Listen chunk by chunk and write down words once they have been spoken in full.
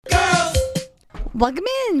Welcome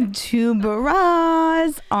in to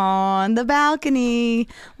Barrage on the Balcony.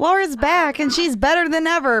 Laura's back, and she's better than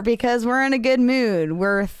ever because we're in a good mood.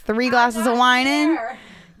 We're 3 glasses of wine in.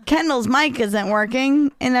 Kendall's mic isn't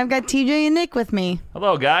working, and I've got TJ and Nick with me.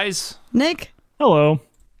 Hello, guys. Nick, Hello.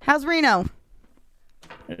 how's Reno?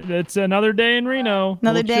 It's another day in Reno.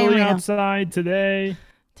 Another day in chilly Reno. outside today.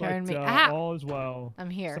 Turn but, me. all is well. I'm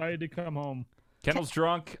here. Excited to come home. Kendall's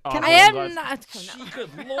drunk. I I am not. Good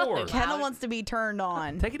Lord. Kendall wants to be turned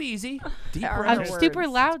on. Take it easy. Deep Our breath. I'm words. super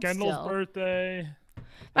loud Kendall's still. birthday.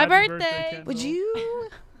 My Happy birthday. Kendall. Would you?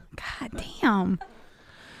 God damn.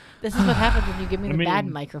 This is what happens when you give me I the bad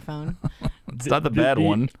mean- microphone. It's not the bad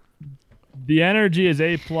one. The energy is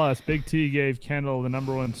A+. Big T gave Kendall the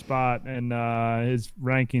 #1 spot in his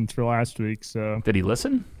rankings for last week. So, Did he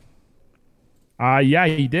listen? yeah,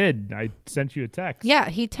 he did. I sent you a text. Yeah,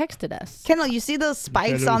 he texted us. Kendall, you see those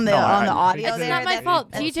spikes it on the was- on the No, audio It's there? not my That-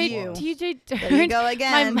 fault. that's TJ you. TJ There you turned go my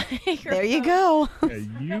again. microphone. There you go. Yeah, you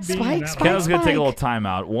being Spike, that spike. Kendall's going to take a Spike. little time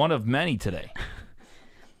out. One of many today.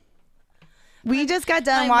 We just got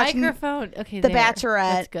done My watching microphone. Okay, The there.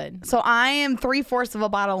 Bachelorette. That's good. So I am 3/4 of a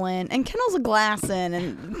bottle in, and Kendall's a glass in.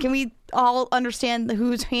 And can we all understand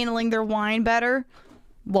who's handling their wine better?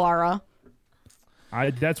 Laura.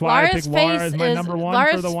 That's why I picked Laura as my #1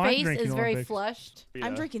 Laura's for the wine face drinking is very Olympics. flushed,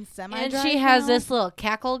 I'm drinking semi. and she has this little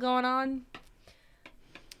cackle going on.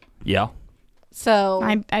 Yeah. So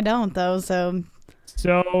I don't though. So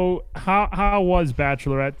So how was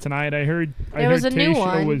Bachelorette tonight? I heard There was a new Tayshia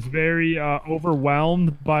one. was very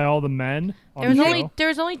overwhelmed by all the men. On there was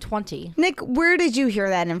the only show. 20 Nick, where did you hear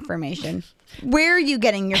that information? Where are you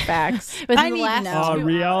getting your facts? Within I the need last to know.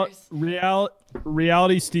 2 hours.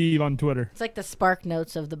 Reality Steve on Twitter. It's like the Spark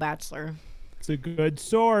Notes of The Bachelor. It's a good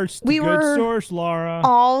source. It's We a were good source, Laura.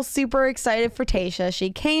 All super excited for Tayshia. She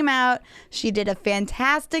came out. She did a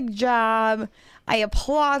fantastic job. I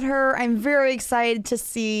applaud her. I'm very excited to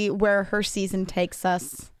see where her season takes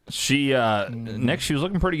us. She, Nick, she was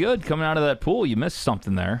looking pretty good coming out of that pool. You missed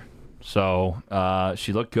something there. So,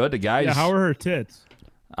 she looked good. The guys. Yeah, how are her tits?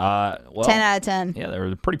 well, 10 out of 10. Yeah, they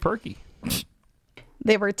were pretty perky.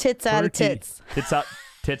 They were tits out of Perky. tits.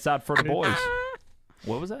 Tits out for the boys.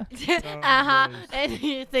 What was that? And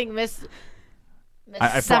you think Miss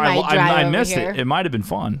I Semi-Dry missed over it. It might have been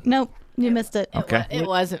fun. Nope, you missed it. Okay. It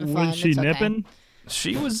wasn't fun. Was she It's okay. nipping?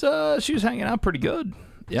 She was hanging out pretty good.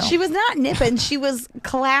 Yeah. She was not nipping. She was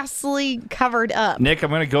classily covered up. Nick, I'm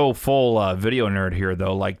going to go full video nerd here,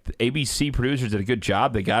 though. Like, the ABC producers did a good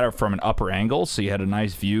job. They got her from an upper angle, so you had a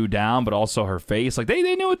nice view down, but also her face. Like, they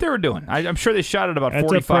knew what they were doing. I'm sure they shot it about That's a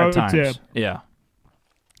 45 pro times. tip. Yeah.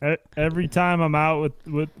 Every time I'm out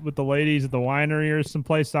with the ladies at the winery or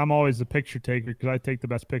someplace, I'm always the picture taker because I take the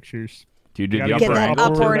best pictures. Do you do the gotta Get upper that angle?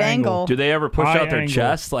 upward too. angle. Do they ever push High out their angle.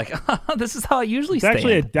 chest? Like, this is how I usually It's stand.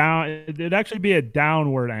 actually a down. It'd actually be a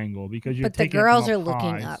downward angle because you're But the taking it girls from are up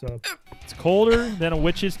looking high, up. so- It's colder than a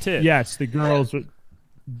witch's tit. Yes, the girls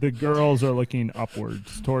are looking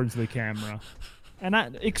upwards towards the camera.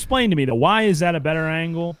 And explain to me though, why is that a better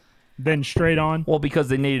angle than straight on? Well, because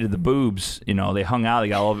they needed the boobs. You know, they hung out. They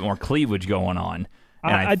got a little bit more cleavage going on.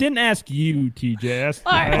 And I didn't ask you, TJ. I asked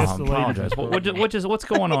I the ladies. apologize. What's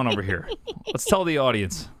going on over here? Let's tell the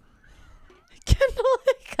audience. Kendall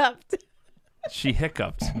hiccuped. She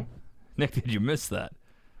hiccuped. Nick, did you miss that?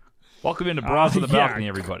 Welcome into Bras on the Balcony,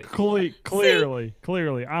 everybody.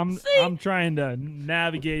 Clearly. I'm trying to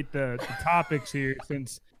navigate the topics here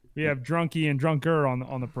since we have drunkie and drunker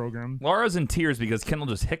on the program. Laura's in tears because Kendall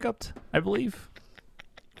just hiccuped, I believe.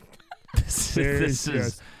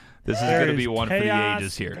 This is going to be one for the chaos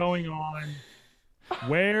ages here. going on.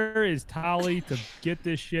 Where is Tali to get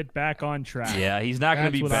this shit back on track? Yeah, he's not going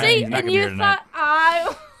to be That's what back. I See, He's not and gonna be here you tonight. thought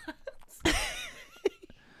I.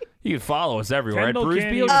 You can follow us everywhere, Kendall right? Bruce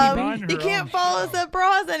can't BOTB. even run her You own can't follow us show. at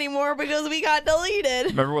Bras anymore because we got deleted.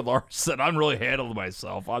 Remember what Laura said? I'm really handling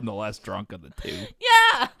myself. I'm the less drunk of the two.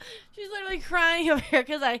 Yeah, she's literally crying over here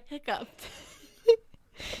because I hiccuped.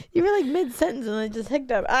 You were like mid-sentence and then just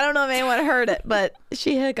hiccuped. I don't know if anyone heard it, but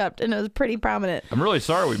she hiccuped and it was pretty prominent. I'm really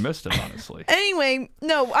sorry we missed it, honestly. Anyway,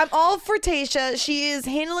 no, I'm all for Tayshia. She is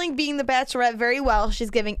handling being the Bachelorette very well.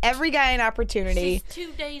 She's giving every guy an opportunity. She's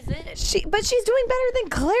 2 days in. But she's doing better than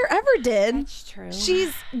Claire ever did. That's true.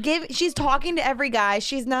 She's talking to every guy.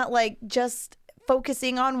 She's not like just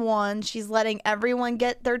focusing on one. She's letting everyone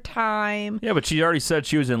get their time. Yeah, but she already said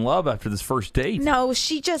she was in love after this first date. No,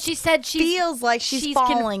 she said she feels like she's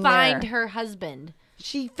falling can find there. her husband.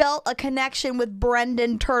 She felt a connection with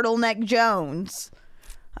Brendan Turtleneck Jones.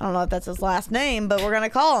 I don't know if that's his last name, but we're going to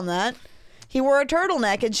call him that. He wore a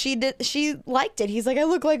turtleneck, and she liked it. He's like, I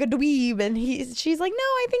look like a dweeb, and she's like, no,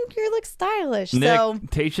 I think you look stylish. Nick, So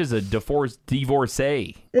Tayshia's a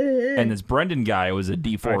divorcee, and this Brendan guy was a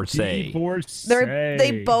divorcee.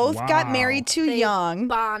 they both got Wow. married too They young.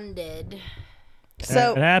 bonded.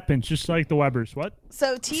 So It happens just like the Webbers. What?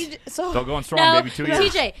 so TJ Still going strong, No, baby. 2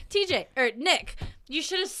 years. TJ, or Nick, you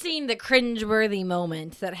should have seen the cringeworthy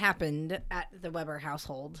moment that happened at the Weber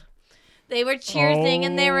household. They were cheersing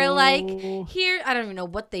and they were like, here, I don't even know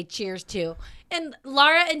what they cheers to. And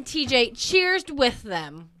Laura and TJ cheersed with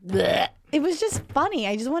them. Blech. it was just funny.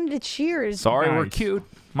 I just wanted to cheers. Sorry, we're Nice. cute.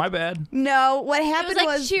 My bad. No, what It was happened like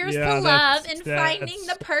was cheers Yeah, to love that's- and that's- finding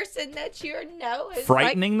the person that you know is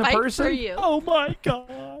Frightening the like, fight person? for you. Oh my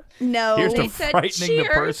God. no. Here's They to said frightening the cheers.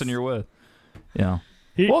 person you're with. Yeah.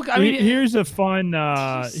 Here- Well, I mean, here's a fun.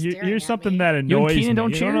 She's staring Here's at something me. that You and annoys Keenan me.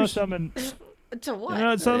 don't You know cheers? something. To what? You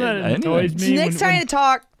know something that I didn't know annoys that. me. Nick's trying to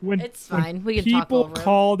talk. when It's when fine. We can talk people over it.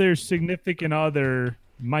 call their significant other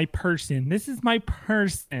my person. This is my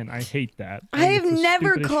person. I hate that. I have think it's the never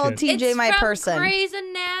stupidest called shit. TJ It's my from person. Grey's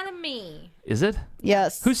Anatomy. Is it?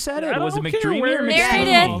 Yes. Who said it? I Was it don't care McDreamy or where it's McSteamy?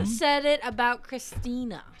 from. Meredith said it about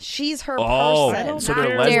Christina. She's her Oh, person. so Not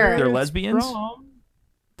they're, Derek. they're It's lesbians? from.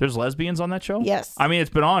 There's lesbians on that show? Yes. I mean, it's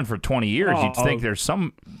been on for 20 years. You'd Oh. think there's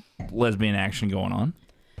some lesbian action going on.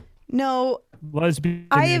 No, Lesbianism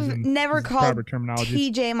I have never is the called proper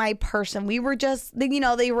terminology. TJ my person. We were just,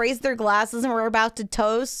 they raised their glasses and we're about to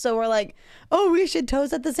toast. So we're like, oh, we should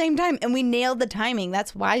toast at the same time. And we nailed the timing.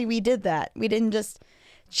 That's why we did that. We didn't just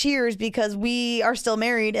cheers because we are still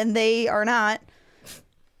married and they are not.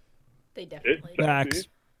 They definitely. Facts.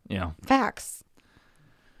 Yeah. Facts.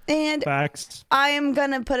 And Facts. I am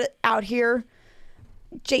going to put it out here.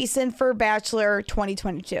 Jason for Bachelor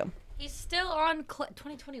 2022. He's still on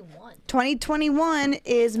 2021. 2021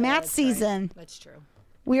 is Matt's That's right. season. That's true.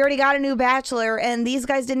 We already got a new Bachelor, and these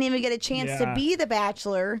guys didn't even get a chance to Yeah. be the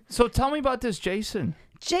Bachelor. So tell me about this Jason.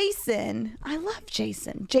 Jason, I love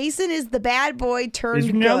Jason. Jason is the bad boy turned Is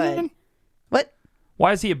he good. Nelson? What?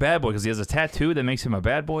 Why is he a bad boy? Because he has a tattoo that makes him a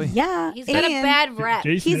bad boy? Yeah, He's got a and bad rep.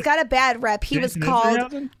 Jason, He's got a bad rep. He was Jason called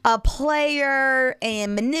Isringhausen? a player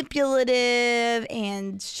and manipulative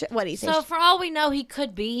and what do you say? So for all we know, he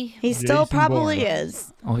could be. He still Jason probably Bourne.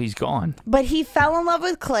 is. Oh, he's gone. But he fell in love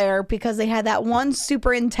with Claire because they had that one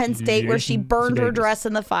super intense date where she Jason burned her Sudeikis. dress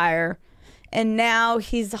in the fire. And now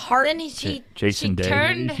he's heart. Then she Jason Day.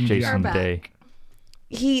 turned Jason her Jason back. Day.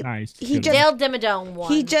 He Nice. he Good. just Dale Dimmadome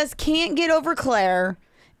won. he just can't get over Claire,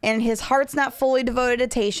 and his heart's not fully devoted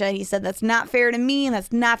to Tasha. He said that's not fair to me, and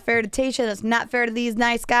that's not fair to Tasha. That's not fair to these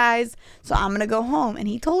nice guys. So I'm gonna go home. And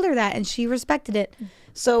he told her that, and she respected it.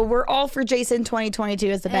 So we're all for Jason 2022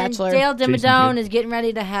 as the and Bachelor. Dale Jason Dimmadome Kidd. is getting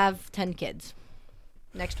ready to have 10 kids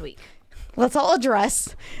next week. Let's all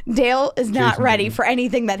address Dale is not Jason ready Kidd. for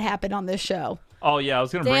anything that happened on this show. Oh, yeah. I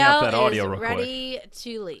was going to Dale bring up that audio is real quick. ready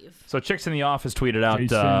to leave. So Chicks in the Office tweeted out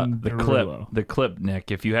Jason the clip, Nick,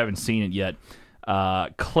 if you haven't seen it yet.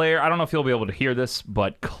 Claire, I don't know if you'll be able to hear this,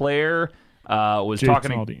 but Claire was Jason talking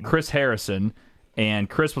to Aldean. Chris Harrison, and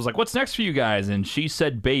Chris was like, what's next for you guys? And she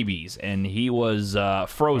said babies, and he was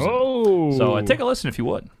frozen. Oh. So take a listen if you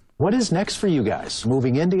would. What is next for you guys?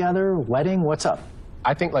 Moving in together? Wedding? What's up?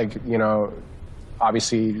 I think,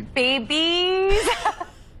 obviously, Babies.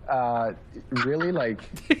 really,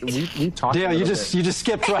 we talked. Dale, a you little just bit. you just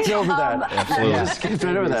skipped right over that. Absolutely. You just skipped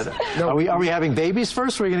right over that. Are we having babies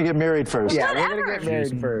first, or are we gonna get married first? Yeah, we're gonna Whatever. get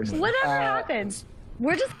married first. Whatever happens,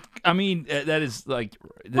 we're just I mean, that is like...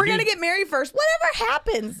 We're gonna get married first. Whatever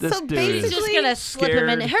happens. This So dude is He's just basically, gonna slip him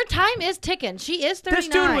in. scared. Her time is ticking. She is 39. This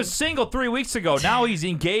dude was single 3 weeks ago. Now he's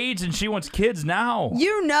engaged, and she wants kids now.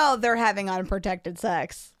 you know they're having unprotected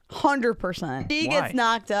sex. 100%. She Why? gets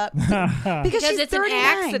knocked up because because she's it's 39. an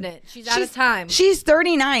accident. She's out of time. She's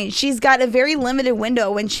 39. She's got a very limited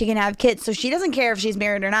window when she can have kids, so she doesn't care if she's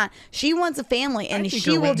married or not. She wants a family, and I think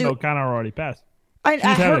she her will do. window kind of already passed. She's She's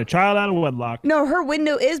having a child out of wedlock. No, her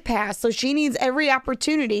window is past, so she needs every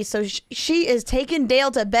opportunity. So she is taking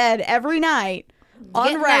Dale to bed every night,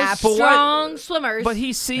 Getting unwrapped. those strong swimmers. But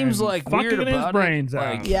he seems And like fucking weird his about brains it.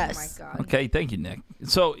 out. Like, Yes. Oh my God. Okay, thank you, Nick.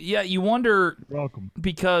 So, yeah, you wonder Welcome.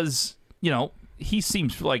 because, he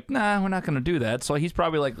seems like, nah, we're not going to do that. So he's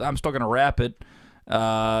probably like, I'm still going to wrap it,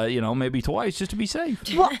 maybe twice just to be safe.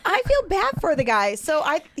 Well, I feel bad for the guy. So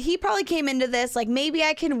he probably came into this like, maybe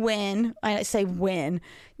I can win. I say win.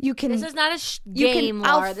 You can. This is not a you can- game,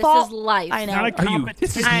 I'll Laura. This fall- is life. I know. Not a Are you? competition.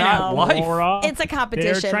 This is I not know. life. Laura. It's a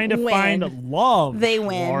competition. They're trying to Win. find love. They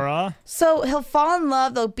win. Laura. So he'll fall in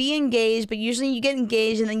love. They'll be engaged, but usually you get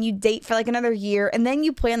engaged and then you date for like another year and then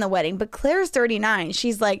you plan the wedding. But Claire's 39.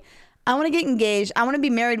 She's like, I want to get engaged. I want to be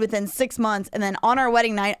married within 6 months. And then on our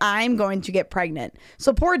wedding night, I'm going to get pregnant.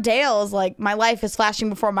 So poor Dale is like, my life is flashing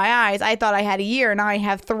before my eyes. I thought I had a year. Now I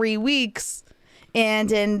have 3 weeks.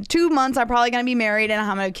 And in 2 months, I'm probably going to be married and I'm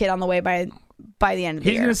going to have a kid on the way by the end of the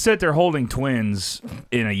He's year. going to sit there holding twins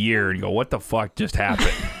in a year and go, what the fuck just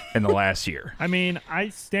happened in the last year? I mean, I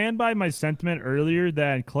stand by my sentiment earlier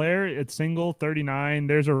that Claire, it's single, 39.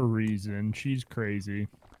 There's a reason. She's crazy.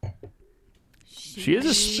 She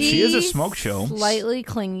is a smoke show. Slightly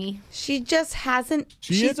clingy. She just hasn't.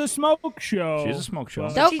 She is a smoke show. She is a smoke show.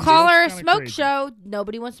 But Don't she call looks her a kinda smoke crazy. show.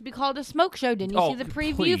 Nobody wants to be called a smoke show. Didn't you see the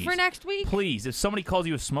preview please. for next week? Please, if somebody calls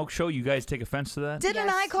you a smoke show, you guys take offense to that? Didn't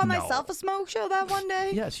Yes. I call No. myself a smoke show that one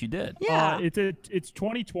day? Yes, you did. Yeah. It's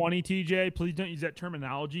 2020, TJ. Please don't use that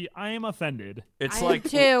terminology. I am offended. It's I like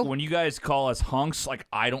am too. when you guys call us hunks, like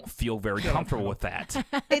I don't feel very comfortable with that.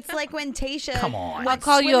 It's like when Tasha. Come on. went I'll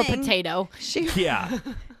call you a swimming. potato. She, Yeah.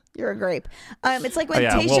 You're a grape. It's like when Oh,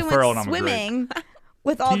 yeah, Will Tasha Ferrell and went I'm a grape. swimming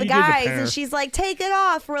with all the TJ's a guys, pear. and she's like, "Take it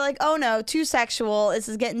off." We're like, "Oh no, too sexual. This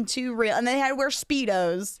is getting too real." And they had to wear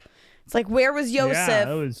speedos. It's like, where was Yosef Yeah,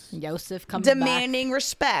 that was Yosef comes demanding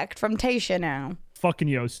respect from Tasha now? fucking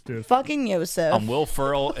Yosef. Fucking Yosef. I'm Will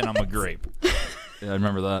Ferrell and I'm a grape. Yeah, I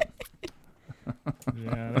remember that.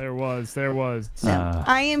 Yeah, there was.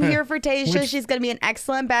 I am here for Tasha. Which- She's going to be an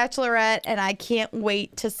excellent bachelorette, and I can't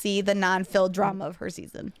wait to see the non-filled drama of her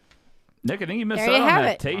season. Nick, I think you missed There out you on have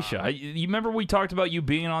that, it. Tasha. You remember we talked about you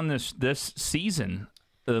being on this season,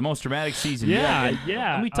 the most dramatic season. Yeah,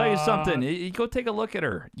 yeah. Let me tell you something. Go take a look at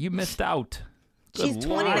her. You missed out. Good She's 20.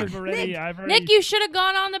 Lord. I've already. Nick, you should have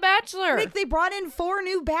gone on The Bachelor. Nick, they brought in 4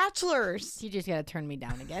 new bachelors. You just gotta turn me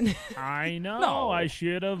down again. I know. No. I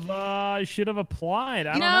should have. applied.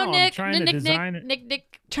 I don't no, know. Nick, I'm trying to Nick, design Nick, it. Nick,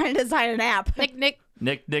 Nick, Trying to design an app. Nick, Nick.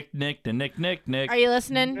 Are you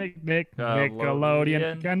listening? Nick,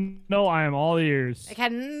 Nickelodeon. Kendall, I am all ears. I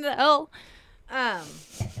can. Oh,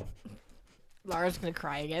 Laura's gonna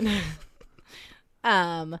cry again.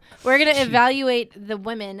 We're gonna evaluate the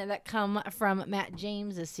women that come from Matt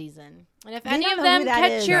James this season, and if any don't of know who them that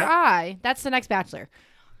catch is. your eye, that's the next Bachelor.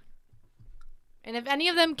 And if any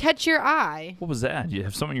of them catch your eye, What was that? You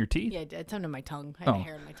have some in your teeth? yeah, it's under my tongue. I had Oh.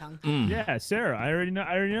 hair in my tongue. Yeah, Sarah. I already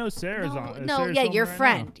know Sarah's on. No, Sarah's yeah, filming your right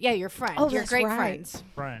friend. Yeah, your friend. Oh, You're that's great right. friends. now.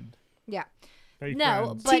 Friend. Yeah. Fake No,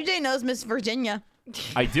 friends. but TJ knows Miss Virginia.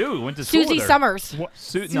 I do. Went to school Susie with her. Summers. What? No, I'm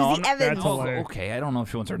Susie not- Evans. That's Oh, hilarious. okay, I don't know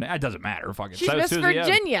if she wants her name. It doesn't matter. Fucking She's so Miss Susie Evans.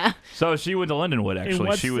 Virginia. So she went to Lindenwood, actually.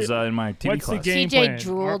 what's She was the- in my TV What's class. the game TJ plan?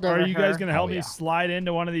 drooled Are over you guys her. gonna help Oh, me yeah. slide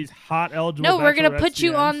into one of these hot eligible? No, we're gonna Bachelorettes put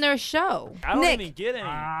you DMs? on their show. I don't Nick. even get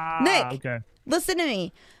any. Nick. Okay. Listen to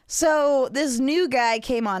me. So this new guy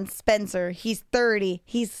came on, Spencer. He's 30.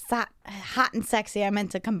 He's hot and sexy. I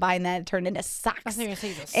meant to combine that. It turned into I socks. was gonna say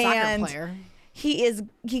he's a soccer And player.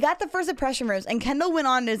 He got the first impression rose, and Kendall went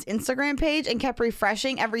on his Instagram page and kept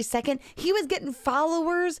refreshing every second. He was getting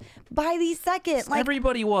followers by the second, like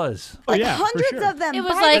Everybody was. yeah, for hundreds sure. of them. It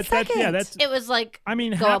was by like- the second. that's. It was like I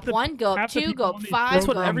mean, go half up the- 1, go up half the 2, people go up on these 5. That's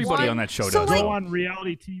what go up everybody 1. on that show So, does. like- go on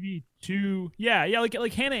reality TV to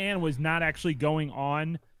like Hannah Ann was not actually going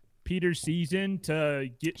on Peter's season to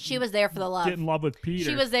get She was there for the love. get in love with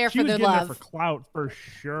Peter. She was there She for was the getting love. there for clout for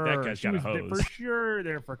sure. That guy's She got a was there hose. for sure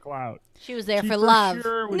there for clout. She was there She for love.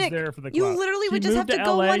 Sure was Nick, there for the you clout. literally She would just have moved to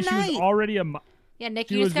go LA. one She night. was already a Yeah, Nick,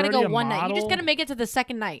 She you just was gotta already go a one night. You just model. gotta make it to the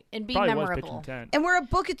second night and be probably was memorable. pitching tent. And wear a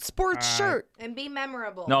Book It Sports shirt. And be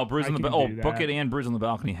memorable. No, Bruise I on the can balcony. do Book that. It and Bruise on the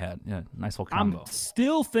balcony had. Yeah, nice little combo. I'm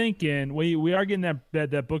still thinking we are getting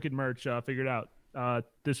that Book It merch figured out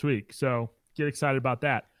this week. So get excited about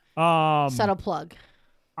that. Subtle plug.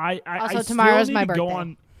 I Also, still tomorrow's need my to go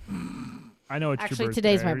birthday. on. I know it's Actually, your birthday.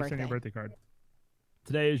 today's I my already sent you a birthday. birthday card.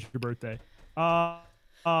 Today is your birthday.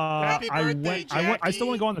 Happy I birthday, still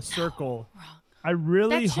want to go on the Circle. I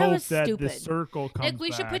really That show hope is that the stupid. Circle comes Nick,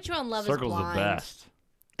 we should back. put you on Love Circle's is the Blind. best.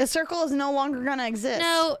 The circle is no longer gonna exist.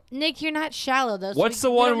 No, Nick, you're not shallow though. So What's we,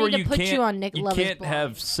 the we one don't where need you to put can't you on Nick you Love is can't Blind.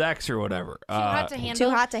 have sex or whatever? Too hot to handle.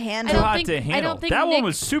 Too hot to handle. I don't Hot think- to I don't handle. think That one Nick-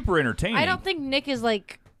 was super entertaining. I don't think Nick is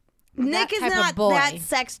like Nick that is type of not boy. that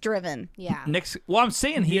sex driven. yeah. Nick's. Well, I'm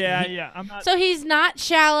saying he. Yeah. I'm not. So he's not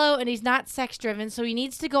shallow and he's not sex driven. So he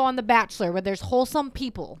needs to go on The Bachelor where there's wholesome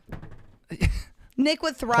people. Nick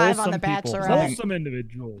would thrive on wholesome The people. Bachelorette. Wholesome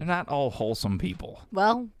individuals. They're not all wholesome people.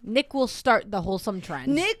 Well, Nick will start the wholesome trend.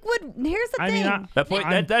 Nick would. Here's the I thing.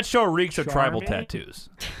 mean, That show reeks of tribal charming. tattoos.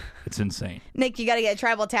 It's insane. Nick, you got to get a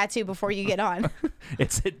tribal tattoo before you get on.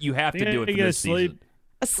 You have to do it for get a this sleeve. season.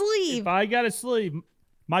 A sleeve. If I got a sleeve,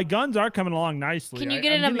 my guns are coming along nicely. Can you I-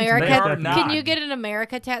 get I'm an getting some They are America? not. Can you get an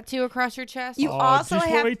America tattoo across your chest? You Oh, also just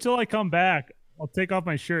have. wait till I come back. I'll take off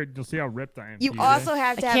my shirt. You'll see how ripped I am. You TJ. also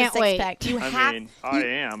have to I have a can't six wait. pack. You have. I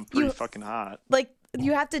am pretty you- fucking hot. Like,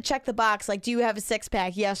 you have to check the box. Like, do you have a six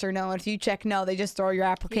pack? Yes or no. And if you check no, they just throw your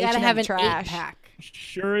You application gotta in have the an trash. 8-pack.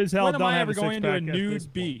 Sure as hell When am don't I have ever a going into a six-pack at this nude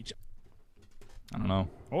point. beach? I don't know.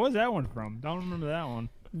 What was that one from? Don't remember that one.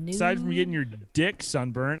 Nude. Aside from getting your dick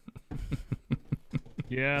sunburnt.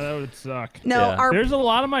 Yeah, that would suck. No, Yeah. There's a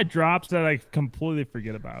lot of my drops that I completely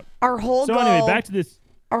forget about. our whole So goal. anyway, back to this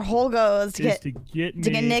our whole goal is is to get me. to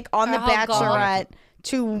get Nick on the Our whole goal. Bachelorette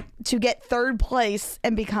to get third place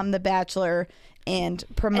and become the Bachelor and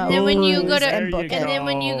promote. And then when you go to, There and you book go. it. and then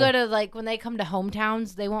when you go to like when they come to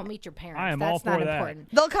hometowns, they won't meet your parents. I am That's all for not that. important.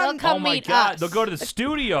 They'll come. They'll come Oh my meet God! us. They'll go to the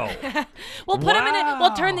studio. We'll put them in it.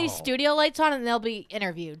 We'll turn these Wow. studio lights on, and they'll be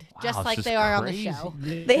interviewed just this like is they are on the crazy. show.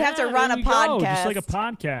 They have to Yeah, run there a you go, just podcast. like a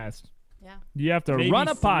podcast. Yeah. You have to Maybe run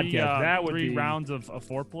a three, podcast. That would 3 be rounds of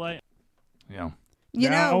foreplay. Yeah, You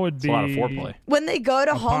that know, would it's be a lot of foreplay. when they go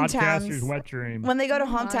to a podcaster's hometowns, wet dream. when they go to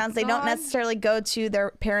my hometowns, they don't God. necessarily go to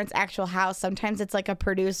their parents' actual house. Sometimes it's like a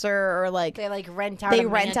producer or like They like rent out. they a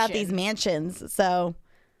rent out mansion. these mansions. So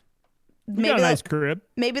We maybe got a they'll, nice crib.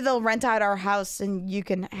 maybe they'll rent out our house and you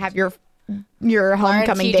can have your Our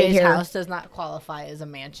homecoming TJ's day here. house does not qualify as a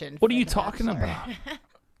mansion. What for are you the talking Bachelor. about?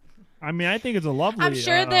 I mean, I think it's a lovely. I'm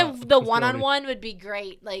sure the facility. one-on-one would be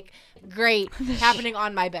great, like great, happening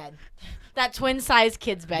on my bed. That twin-size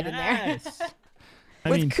kid's bed in there. Yes. I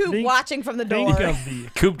With mean, Coop think, watching from the door. Think of the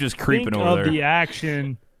Coop just creeping think over of there. the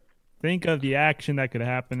action. Think of the action that could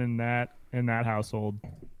happen in that household.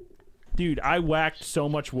 Dude, I whacked so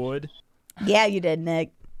much wood. Yeah, you did,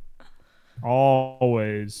 Nick.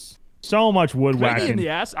 Always so much wood Maybe in whacking. the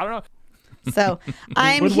ass. I don't know. So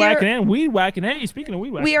I'm Wood here. whacking and weed whacking. Hey, speaking of weed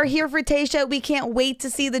whacking, We are here for Tasha. We can't wait to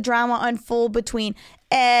see the drama unfold between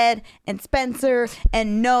Ed and Spencer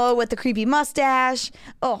and Noah with the creepy mustache.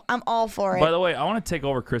 Oh, I'm all for it. By the way, I want to take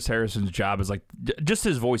over Chris Harrison's job as like just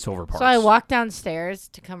his voiceover parts. So I walked downstairs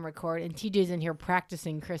to come record, and TJ's in here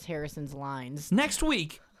practicing Chris Harrison's lines. Next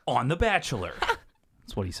week on The Bachelor.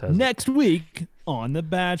 That's what he says. next week on The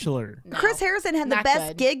Bachelor. Chris Harrison had the not best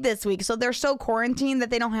good. gig this week, so they're so quarantined that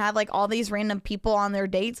they don't have like all these random people on their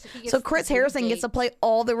dates. he gets So to Chris do Harrison gets to dates. play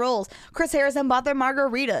all the roles. Chris Harrison bought them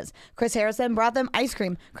margaritas. Chris Harrison brought them ice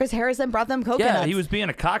cream. Chris Harrison brought them coconuts. Yeah, he was being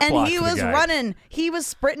a cockblock. and he to the was guy. running. He was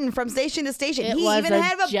sprinting from station to station. It He was even a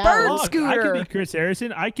had a joke. bird Look, I scooter. can be Chris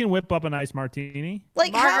Harrison. I can whip up a nice martini.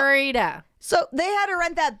 Like how, Margarita. so they had to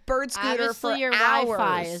rent that bird scooter Obviously, for your hours.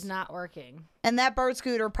 Wi-Fi is not working. And that bird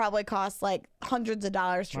scooter probably costs like hundreds of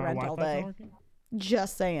dollars to My rent all Wi-Fi's not day. working?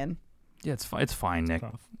 Just saying. Yeah, it's fine. It's fine, Nick.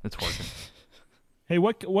 Tough. It's working. Hey,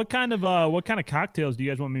 what kind of cocktails do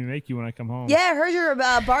you guys want me to make you when I come home? Yeah, I heard you're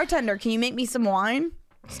a bartender. Can you make me some wine?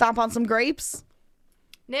 Stomp on some grapes?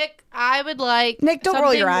 Nick, I would like Nick, don't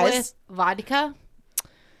roll your something eyes. with vodka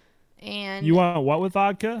and You want what with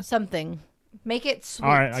vodka? something. Make it sweet.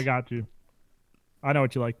 All right, I got you. I know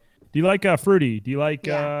what you like. Do you like fruity? Do you like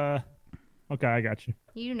Yeah. Okay, I got you.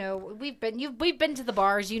 You know, we've been to the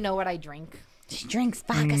bars. You know what I drink. She drinks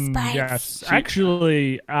vodka spice. Yes.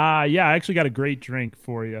 Actually, I actually got a great drink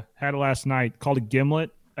for you. Had it last night called a Gimlet.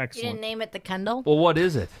 You didn't Excellent. name it the Kendall. Well, what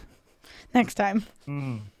is it? Next time.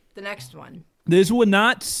 The next one. This would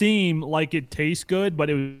not seem like it tastes good, but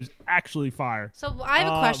it was actually fire. So I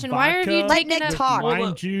have a question. Why have you vodka Let taken Nick up? talk.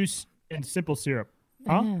 Lime juice and simple syrup.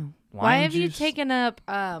 Huh? Why Lime have you juice? taken up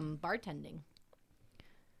bartending?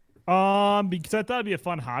 Because I thought it'd be a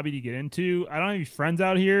fun hobby to get into. I don't have any friends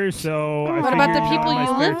out here, so I What about the figured, people in my you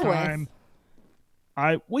spare live with? time,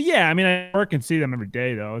 well, yeah. I mean, I work and see them every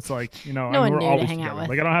day, though. It's like No we're one new to always hang out together. with.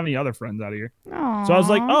 Like I don't have any other friends out here. So I was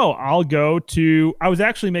like, oh, I'll go to. I was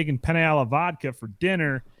actually making penne alla vodka for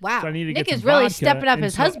dinner. Wow, So I need to Nick get is some really vodka, stepping up and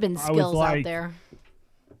his so husband's I was skills out like, there.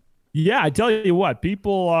 Yeah, I tell you what,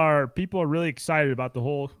 people are really excited about the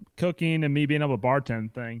whole cooking and me being able to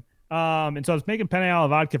bartend thing. And so I was making penne alla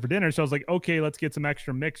vodka for dinner. So I was like, okay, let's get some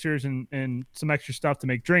extra mixers and some extra stuff to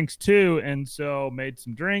make drinks too. And so made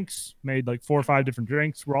some drinks, made like 4 or 5 different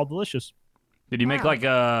drinks. Were all delicious. Did you make like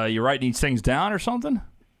you writing these things down or something?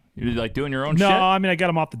 You like doing your own No, shit? I mean I got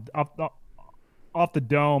them off the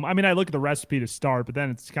dome. I mean I look at the recipe to start, but then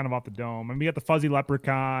it's kind of off the dome. And we got the fuzzy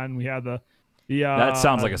leprechaun. We had the That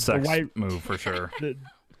sounds like a the sex white. move for sure.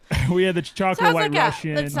 We had the chocolate Sounds white like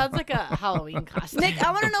Russian. that sounds like a Halloween costume. Nick,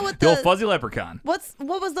 I want to know what The old the fuzzy leprechaun. what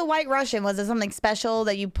was the white Russian? Was it something special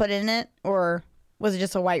that you put in it, or was it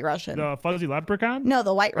just a white Russian? The fuzzy leprechaun? No,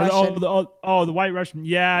 the white Or the- Russian. the white Russian.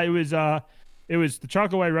 Yeah, it was the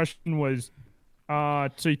chocolate white Russian was so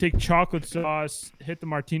you take chocolate sauce, hit the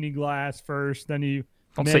martini glass first, then you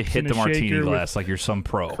Don't mix say hit in the a martini shaker with glass like you're some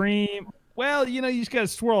pro. cream. Well, you just gotta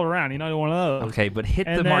swirl around. One of those. Okay, but hit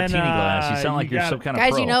And the then, martini glass. You sound like you you're gotta- some kind of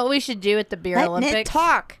Guys, pro. you know what we should do at the Beer Let Olympics? Nick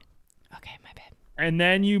talk. Okay, my bad. And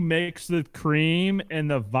then you mix the cream and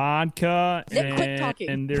the vodka. Nick, quit talking.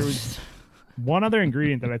 And there was one other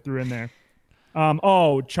ingredient that I threw in there.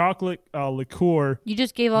 Chocolate liqueur. You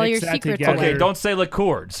just gave all Mix your that secrets together. away. Okay, don't say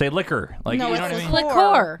liqueur. Say liquor. Like No, you know it's what I mean? liqueur.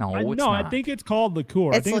 Liqueur. No, it's No, not. I think it's called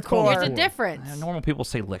liqueur. I It's think it's called liqueur. There's a liqueur. difference. Normal people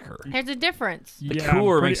say liquor. There's a difference. Yeah, I'm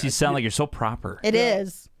Liqueur pretty- makes you sound like you're so proper. It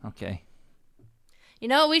is. Okay. You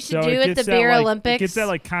know what we should So do it at gets the that, Beer like, Olympics? It gets that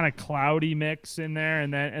like kind of cloudy mix in there,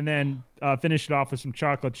 and then finish it off with some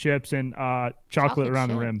chocolate chips and chocolate around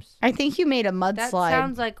the rim. chips. I think you made a That mudslide.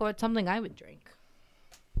 sounds like something I would drink.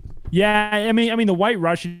 Yeah, I mean the White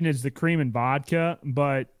Russian is the cream and vodka,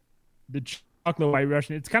 but the chocolate White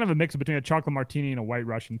Russian, it's kind of a mix between a chocolate martini and a White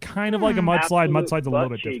Russian, kind of like a mudslide. Absolute Mudslide's a little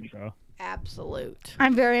butt bit cheek. different though. Absolute.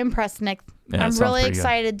 I'm very impressed, Nick. Yeah, that I'm sounds really pretty good.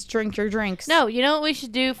 excited to drink your drinks. No, you know what we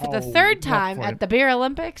should do for the Oh, third up time for at it. the Beer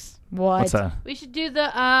Olympics? What? What's that? We should do the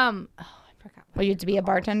oh, I forgot. Will you to be a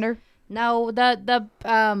bartender? No, the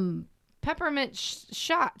peppermint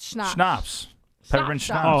schnapps. Schnapps. Peppermint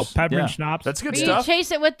Schnapps. schnapps. Oh, peppermint Yeah. schnapps. That's good You stuff.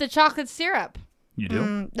 chase it with the chocolate syrup. You do?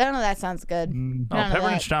 None of that sounds good. Mm. Oh, None of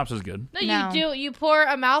peppermint that. schnapps is good. No, No. you do. You pour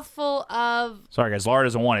a mouthful of. Sorry, guys. Laura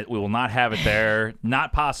doesn't want it. We will not have it there.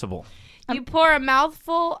 Not possible. You pour a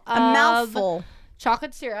mouthful of A mouthful.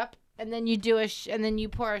 chocolate syrup, and then you do and then you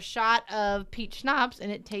pour a shot of peach schnapps,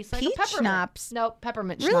 and it tastes like Peach a peppermint. schnapps? No,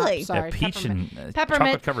 peppermint Really? schnapps. Sorry, yeah, peach peppermint. and Peppermint-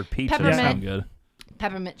 chocolate-covered peach doesn't peppermint- sound good.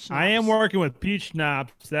 Peppermint schnapps. I am working with peach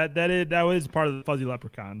schnapps. That is part of the fuzzy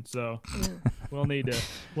leprechaun. So we'll need to.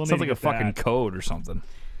 We'll Sounds need like to a get fucking that. code or something.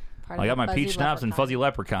 Part I of got the my fuzzy peach schnapps and leprechaun. fuzzy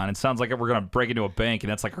leprechaun. It sounds like we're gonna break into a bank, and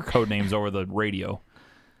that's like our code names over the radio.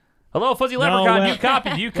 Hello, fuzzy leprechaun. well- Do you copy?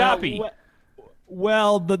 Do you copy?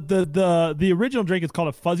 Well, the original drink is called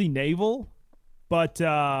a fuzzy navel, but you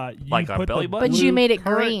Like a put belly the button? But you blue made it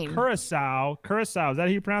green. Curacao. Is that how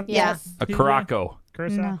you pronounce it? Yes. A TJ? Caraco.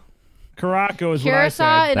 Curacao. No. Caraco is Curacao what I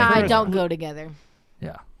said. and I Thank you. don't go together.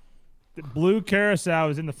 Yeah. The blue curacao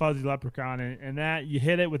is in the fuzzy leprechaun, and that you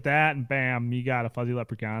hit it with that, and bam, you got a fuzzy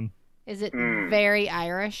leprechaun. Is it very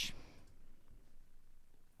Irish?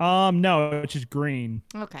 No, it's just green.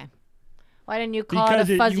 Okay. Why didn't you call Because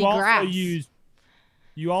it a fuzzy you grass?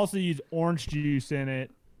 you also use orange juice in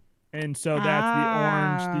it, and so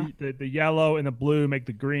that's the orange, the yellow and the blue make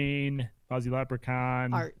the green fuzzy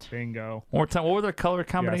leprechaun. Art. Bingo. One more time. What were the color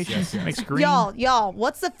combinations? yes. Makes green. Y'all,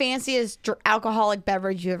 what's the fanciest alcoholic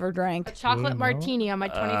beverage you ever a drank? chocolate martini on my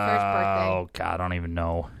 21st birthday. Oh God, I don't even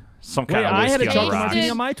know. Some Wait, kind of I whiskey had a on chocolate the rocks. martini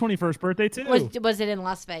on my 21st birthday too. Was it in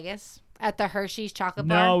Las Vegas at the Hershey's chocolate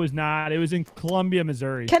No, bar? it was not. It was in Columbia,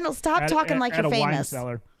 Missouri. Kendall, stop At- talking at- like at you're a wine famous.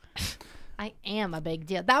 cellar. I am a big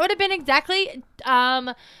deal. That would have been exactly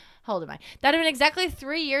how old am I? That would have been exactly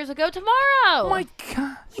 3 years ago tomorrow. Oh my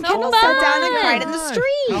God. So Kendall fun. sat down and cried in the How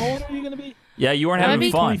street. old are you gonna be? Yeah, you weren't That would having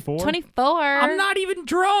be fun. 24. I'm not even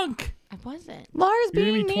drunk. I wasn't. Laura's You're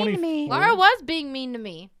gonna being be mean to 24. me. Laura was being mean to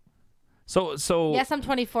me. So Yes, I'm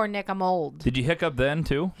 24, Nick. I'm old. did you hiccup then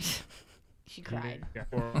too? She cried.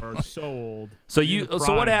 Or so old. So You're you so what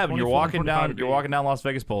prime, happened? You're 24, walking 25 down. to You're be. walking down Las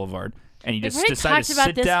Vegas Boulevard, and you We've just already decided to talked about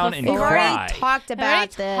sit this down and We've before. cry. already talked I've already about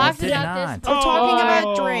this. talked did about not. this. We're talking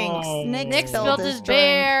Oh. about drinks. Nick, Nick spilled spilled his his drink.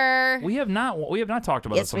 beer. We have not talked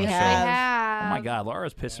about Yes, this on we the show. have. Oh my God,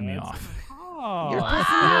 Laura's pissing me off. Oh. You're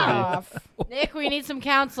pissing me off. Nick, we need some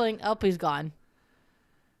counseling. Oh, he's gone.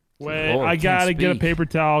 Wait, Lord, I can't gotta get a speak. paper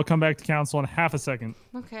towel. I'll come back to council in half a second.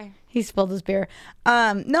 Okay. He spilled his beer. No,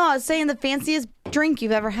 I was saying the fanciest drink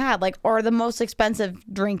you've ever had, like, or the most expensive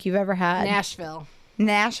drink you've ever had. Nashville.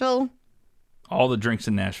 Nashville. All the drinks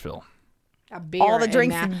in Nashville. A beer. All the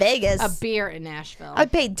drinks in in Vegas. A beer in Nashville. I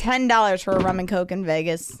paid $10 for a rum and coke in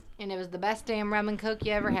Vegas. And it was the best damn rum and coke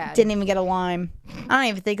you ever had. Didn't even get a lime. I don't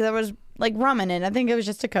even think there was like rum in it. I think it was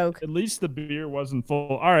just a coke. At least the beer wasn't full.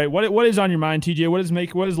 All right, what is on your mind, TJ?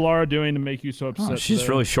 What is Laura doing to make you so upset? Oh, she's today?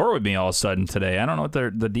 really short with me all of a sudden today. I don't know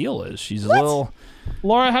what the deal is. She's a little.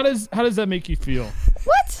 Laura, how does that make you feel?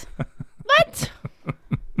 What? What?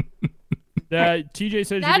 That TJ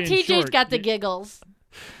says Now you're being TJ's short. got the giggles.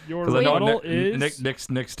 Your Because I know rebuttal is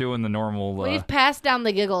Nick's doing the normal. We've passed down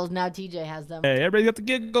the giggles. Now TJ has them. Hey, everybody got the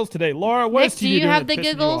giggles today. Laura, what Nick, is TJ do you doing have that's the pissing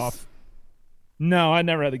you giggles? off? No, I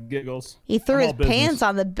never had the giggles. He threw I'm his all business. pants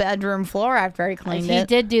on the bedroom floor after he cleaned He it.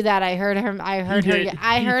 did do that. I heard him. I heard her. did.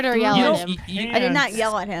 I He heard her threw yell You at know, him. I did not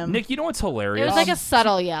yell at him. Nick, you know what's It hilarious? was like a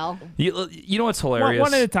subtle yell. You know what's One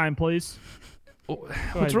hilarious? at a time, please.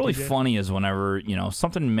 What's really funny is whenever,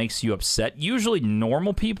 something makes you upset, usually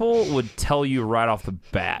normal people would tell you right off the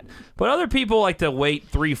bat. But other people like to wait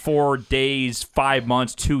 3, 4 days, 5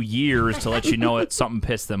 months, 2 years to let you know that something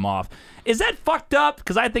pissed them off. Is that fucked up?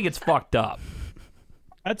 Because I think it's fucked up.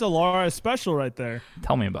 That's a Laura special right there.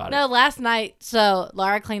 Tell me about it. No, last night, so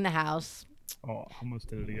Laura cleaned the house. Oh, almost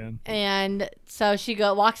did it again. And so she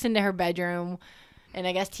walks into her bedroom, and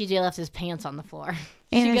I guess TJ left his pants on the floor.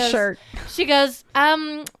 And She his goes- shirt. She goes,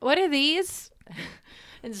 what are these?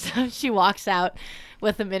 And so she walks out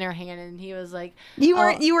with them in her hand, and he was like, You "Oh."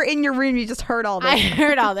 were in your room. You just heard all I this.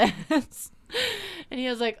 heard all this. And he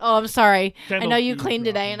was like, oh, I'm sorry. I Kendall know you keeps cleaned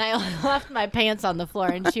today, dropping. and I left my pants on the floor.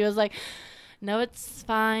 And she was like, no, it's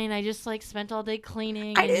fine. I just spent all day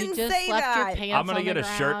cleaning. I and didn't you just say left your that. pants I'm gonna on get the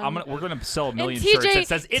a shirt. ground. We're gonna sell a million TJ shirts that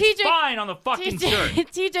says it's fine on the fucking shirt.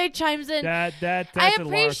 TJ chimes in. That's I a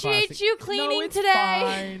Laura appreciate classic. you cleaning no, it's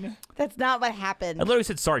today. Fine. That's not what I happened. literally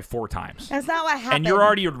said sorry 4 times. That's not what happened. And you're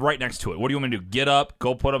already right next to it. What do you want me to do? Get up,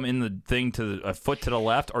 go put them in the thing a foot to the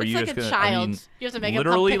left, or are It's you like just a gonna? child. I mean, You have to make him come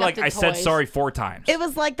literally, pick up like the I said, toys. sorry 4 times. It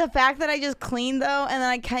was like the fact that I just cleaned though, and then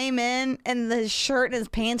I came in and his shirt and his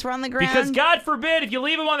pants were on the ground. Because God forbid, if you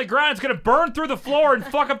leave them on the ground, it's gonna burn through the floor and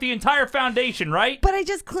fuck up the entire foundation, right? But I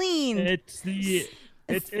just cleaned.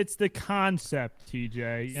 It's the concept,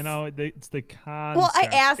 TJ. It's the concept. Well, I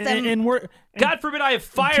asked them- and we're God forbid I have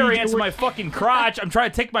fire TJ, ants in my fucking crotch. I'm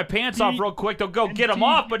trying to take my pants off real quick. They'll go get them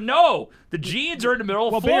off, but no, the jeans are in the middle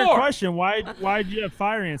of the bigger floor. question: Why did you have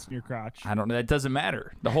fire ants in your crotch? I don't know. That doesn't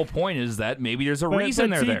matter. The whole point is that maybe there's a reason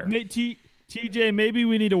they're there. TJ, maybe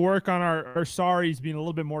we need to work on our sorries being a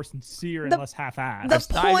little bit more sincere and less half-assed.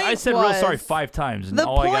 the point I said real was- sorry 5 times, and the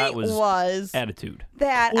all I got point was was attitude.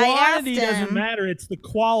 that I asked Quantity doesn't him. matter. It's the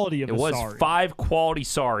quality of It the was sorry. 5 quality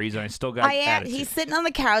sorries, and I still got attitude. He's sitting on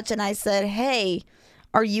the couch, and I said, "Hey,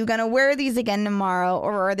 are you gonna wear these again tomorrow,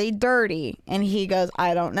 or are they dirty?" And he goes,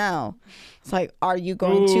 "I don't know." It's like, "Are you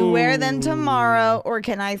going to wear them tomorrow, or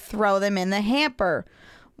can I throw them in the hamper?"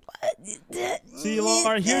 See,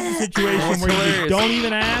 Laura, here's the situation What's where you hilarious- don't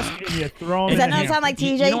even ask and you throw them Does in that the not hamper. sound like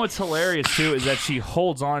You TJ? know what's hilarious too is that she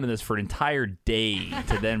holds on to this for an entire day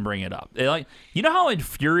to then bring it up. You know how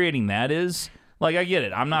infuriating that is. Like, I get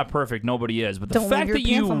it. I'm not perfect. Nobody is. But the Don't leave fact your that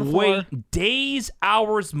you pants on the floor. wait days,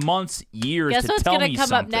 hours, months, years Guess to what's tell gonna me come up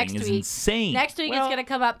something next is week? insane. Next week Well, it's gonna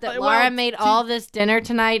come up that well, Laura made all this dinner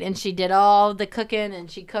tonight, and she did all the cooking, and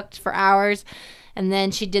she cooked for hours, and then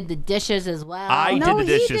she did the dishes as well. I No, did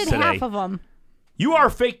the he dishes did today. half of them. You are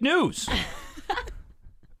fake news.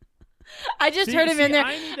 I just See- heard him in see, there.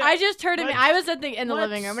 I need to- I just heard him. let's- I was in the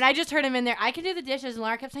living let's- room, and I just heard him in there. I can do the dishes, and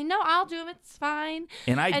Laura kept saying, "No, I'll do them. It's fine."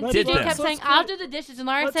 And I And did TJ them. kept saying, Let's "I'll clear- do the dishes," and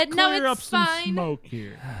Laura Let's said, "No, clear up it's some fine." smoke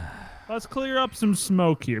here. Let's clear up some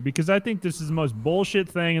smoke here because I think this is the most bullshit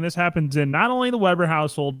thing, and this happens in not only the Weber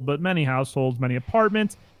household but many households, many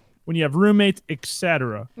apartments, when you have roommates,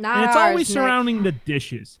 etc. Not And it's ours, always Nick. surrounding the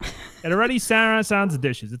dishes. It already sounds the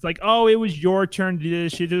dishes. It's like, oh, it was your turn to do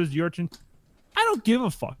this shit. It was your turn. I don't give a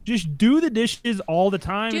fuck. Just do the dishes all the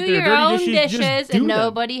time. Do If they're your dirty own dishes, dishes, just do and them.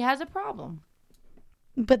 nobody has a problem.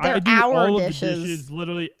 But I they're do our all of the dishes. dishes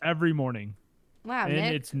literally every morning, Wow, and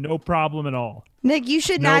Nick. it's no problem at all. Nick, you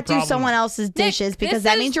should No not do problem. someone else's dishes because this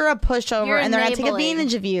that is- means you're a pushover you're and they're going to take enabling.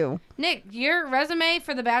 advantage of you. Nick, your resume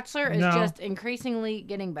for The Bachelor is No. just increasingly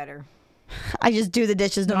getting better. I just do the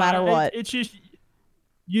dishes no matter what. It's just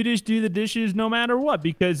you just do the dishes no matter what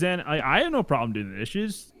because then I have no problem doing the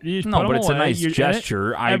dishes. You just No, put but them it's a away, nice you're in it,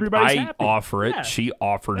 gesture. everybody's I happy. offer it. Yeah. She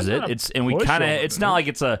offers That's it. not a It's and we kind of. pushover, It's not like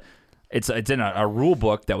it's in a rule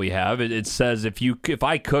book that we have. It says if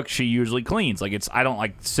I cook, she usually cleans. Like I don't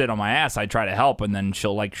like sit on my ass. I try to help, and then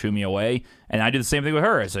she'll like shoo me away. And I do the same thing with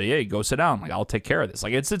her. I say, "Yeah, go sit down. Like I'll take care of this."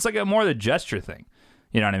 Like it's like a more the gesture thing.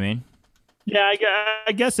 You know what I mean? Yeah,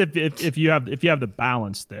 I guess if you have the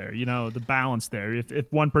balance there, the balance there.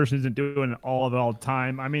 If one person isn't doing all of it all the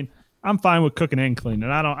time, I mean, I'm fine with cooking and cleaning.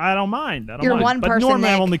 I don't mind. I don't You're mind. one but person,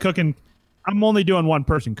 normally Nick. I'm only doing one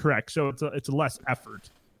person, correct? So it's less effort.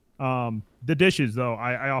 The dishes though,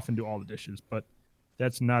 I often do all the dishes, but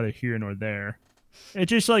that's neither here nor there.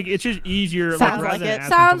 It's just easier. Sounds rather like than it. asking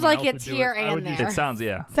Sounds someone like else to it's do here I and would just- there. It sounds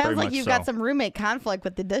very Sounds like much you've so. got some roommate conflict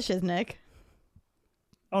with the dishes, Nick.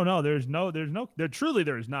 Oh no, there truly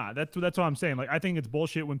there is not. That's what I'm saying. Like I think it's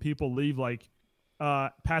bullshit when people leave like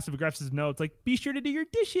passive aggressive notes like be sure to do your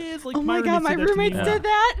dishes. Like Oh my God, my roommates roommates did did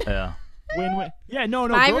that. Yeah. When yeah, no,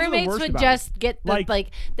 My girls are the roommates worst would about just get the,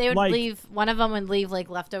 Like- they would like- leave. One of them would leave like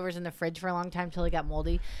leftovers in the fridge for a long time till it got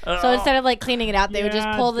moldy. So instead of like cleaning it out, they would just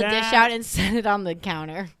Yeah, pull the dish that- out and set it on the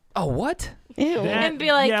counter Oh what? Ew. That- and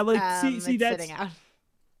be like, yeah, like, see, it's that's- sitting out.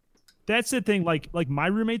 That's the thing. Like my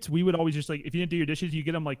roommates, we would always just like if you didn't do your dishes, you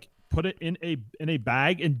get them like put it in a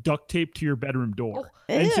bag and duct tape to your bedroom door.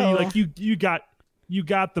 And so you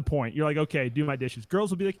got the point. You're like, okay, do my dishes. Girls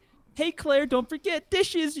will be like, hey Claire, don't forget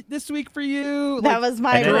dishes this week for you. That was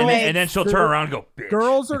my roommate. And then she'll turn around and go, bitch.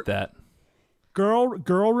 Girls like are that.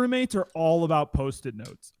 Girl roommates are all about Post-it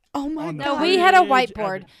notes. Oh my No, god. we had a Fridge,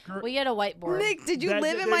 whiteboard. and We had a whiteboard. Nick, did you That-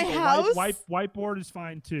 live in there my you go. house? Whiteboard is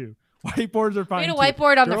fine too. Whiteboards are fine. had a too.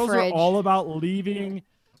 whiteboard on the Girls fridge. are all about leaving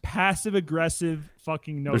passive aggressive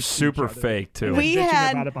fucking notes. They're to super each other. fake too. And We bitching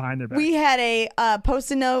had- about it behind their back. We had a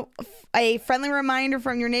post-it note, a friendly reminder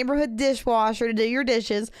from your neighborhood dishwasher to do your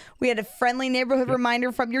dishes. We had a friendly neighborhood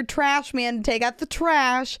reminder from your trash man to take out the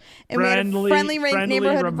trash, and we had a friendly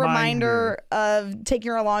neighborhood reminder of taking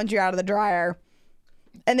your laundry out of the dryer.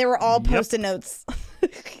 And they were all post-it notes.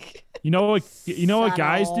 You know what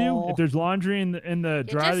guys do? Subtle. If there's laundry in the dryer,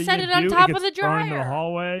 just that set you it on do, top it of gets the thrown into the dryer.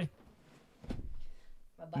 hallway.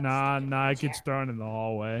 Nah, it gets thrown in the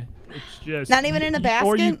hallway. It's just Not even in a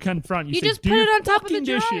Or you basket? confront. You You say, just "Do put your it on top of the fucking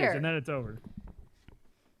dishes," dryer. and then it's over.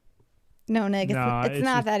 No, Nick, Nah, it's it's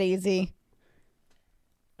not just- that easy.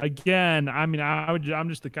 Again, I mean, I'm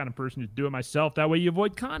just the kind of person to do it myself. That way, you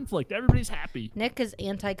avoid conflict. Everybody's happy. Nick is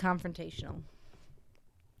anti-confrontational.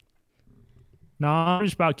 No, I'm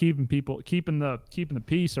just about keeping the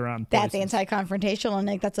peace around. That's places. anti-confrontational,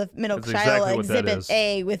 Nick. That's a middle That's child exactly what that exhibit is.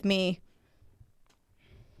 A with me.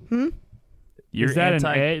 You're Is that an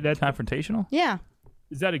A? That's- confrontational? Yeah.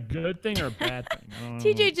 Is that a good thing or a bad thing? I don't know.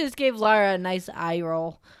 TJ just gave Laura a nice eye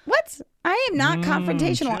roll. What? I am not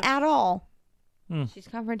confrontational at all. She's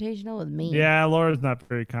confrontational with me. Yeah, Laura's not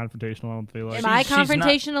very confrontational. I don't feel like. Am I She's not-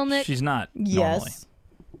 confrontational, Nick? She's not. Normally. Yes.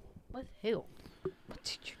 With who? What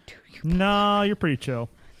did you do? No, you're pretty chill.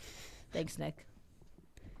 Thanks, Nick.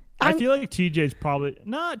 I feel like TJ's probably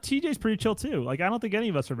TJ's pretty chill too. Like I don't think any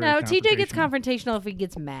of us are very. No, TJ gets confrontational. confrontational if he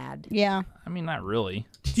gets mad. Yeah. I mean, not really.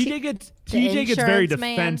 TJ gets very insurance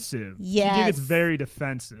man. defensive. TJ Yes. gets very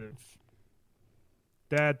defensive.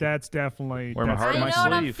 That's definitely. Wear my heart I on know my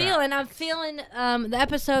what I'm sleeve. feeling. I'm feeling the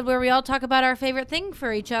episode where we all talk about our favorite thing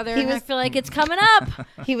for each other. He And I was- feel like it's coming up.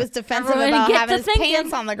 He was defensive Everybody about get having to his thinking.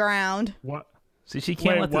 pants on the ground. What? See, she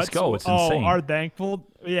can't let this what's- go. It's oh, insane. are thankful?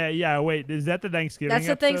 Yeah. Wait, is that the Thanksgiving? That's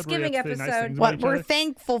the episode where we Thanksgiving have to say nice episode. things about What each we're other?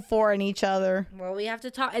 thankful for in each other. Well, we have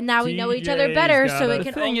to talk, and now we know each other TJ's better, got so a- we The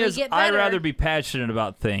can The thing only is, get I'd better. rather be passionate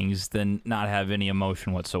about things than not have any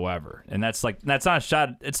emotion whatsoever. And that's not a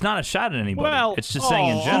shot. It's not a shot at anybody. Well, it's just saying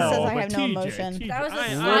in oh, general. He says I but have no TJ, emotion. That was a I-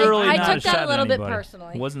 slight- Literally I not took a that shot a at little bit anybody.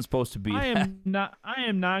 personally. It wasn't supposed to be. I am not. I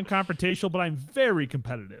am non-confrontational, but I'm very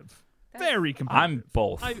competitive. Very competitive. I'm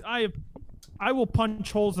both. I will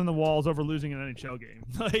punch holes in the walls over losing an NHL game.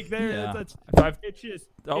 Like there, Yeah. that's. If I've- It's just.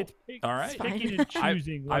 Oh, it's all right. picking and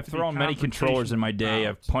choosing. what I've to be thrown many controllers in my day. confrontational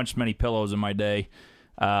I've punched many pillows in my day.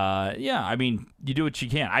 Yeah, I mean, you do what you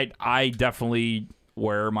can. I definitely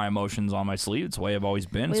wear my emotions on my sleeve. It's the way I've always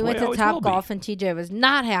been. It's We the way went I to always Top will Golf, and TJ was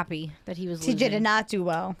not happy that he was TJ losing. did not do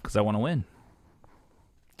well. because I want to win.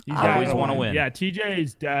 He's I always gotta wanna win. Yeah, TJ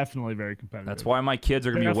is definitely very competitive. That's why my kids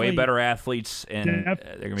are going to be way Definitely- better athletes and Def-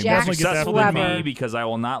 they're going to be Jax more successful than Weber. me because I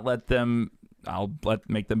will not let them.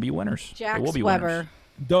 Make them be winners. They will Jax be Weber.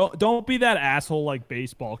 winners. Don't be that asshole like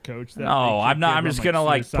baseball coach. That No, they I'm keep not. I'm giving just him, gonna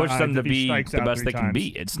like push suicides them to if he be strikes the out best 3 they can times. be.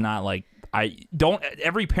 It's not like I don't.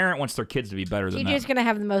 Every parent wants their kids to be better than TJ's them. gonna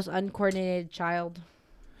have the most uncoordinated child.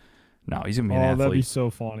 No, he's gonna be an Oh, that'd be athlete so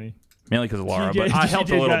funny. mainly because of Laura, but I helped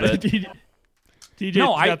a little bit. TJ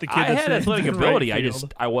No, I got the kid had that's in athletic the right ability.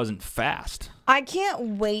 field. I wasn't fast. I can't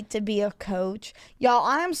wait to be a coach. Y'all,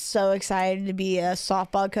 I'm so excited to be a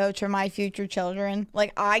softball coach for my future children.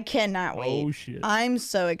 Like, I cannot wait. Oh shit. I'm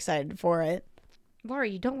so excited for it. Laura,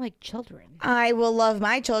 you don't like children. I will love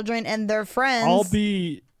my children and their friends. I'll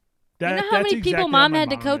be. You know how that's many people exactly mom how my had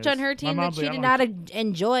to mom coach on is. her My team mom that be, she I'm did like, not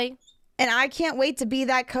enjoy? And I can't wait to be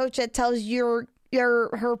that coach that tells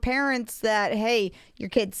her parents that, hey, your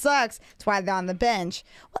kid sucks. That's why they're on the bench.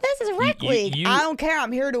 Well, this is rec league. I don't care.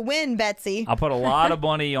 I'm here to win, Betsy. I'll put a lot of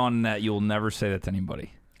money on that. You'll never say that to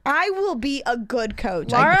anybody. I will be a good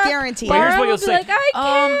coach. Laura- I guarantee Well, it. here's Laura what you'll will be say. like,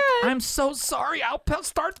 I can't. I'm so sorry. I'll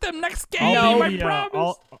start them next game. I'll I be,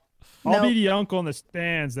 promise. I'll No. be the uncle in the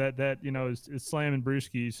stands that is slamming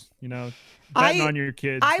brewskis. Betting on your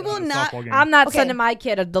kids. I will not- Softball game. I'm not Okay. sending my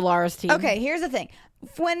kid to Laura's team. Okay, here's the thing.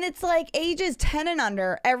 when it's like ages 10 and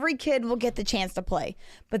under, every kid will get the chance to play.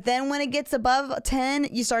 But then when it gets above 10,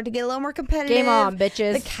 you start to get a little more competitive. Game on,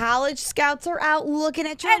 bitches. The college scouts are out looking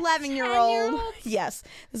at your 11-year-old. 10-year-olds? Yes,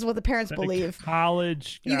 this is what the parents believe.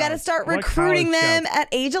 College. You got to start What recruiting college them scouts? at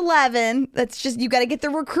age 11. That's just, you got to get the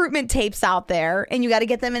recruitment tapes out there, and you got to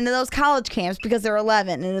get them into those college camps because they're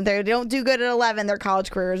 11. And if they don't do good at 11, their college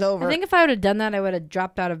career is over. I think if I would have done that, I would have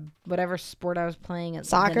dropped out of whatever sport I was playing at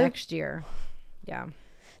Soccer? the next year. Yeah.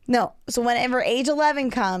 No. So whenever age 11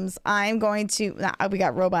 comes, I'm going to. We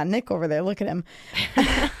got Robot Nick over there. Look at him.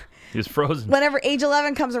 He was frozen. Whenever age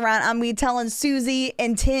 11 comes around, I'm going to be telling Susie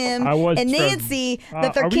and Tim I was and frozen. Nancy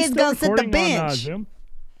that their Are we kid's still going to sit the recording on, bench. Zoom?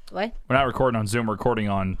 What? We're not recording on Zoom. We're recording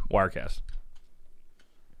on Wirecast.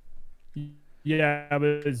 Yeah,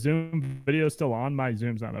 but Zoom video's still on. My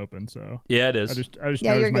Zoom's not open, so Yeah, it is. I just Yeah, noticed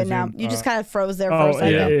you're my good now. Zoom, You just kind of froze there for a Oh,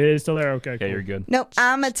 second. it is still there. Okay, Yeah, cool. you're good. Nope.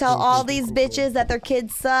 I'm going to tell all these bitches that their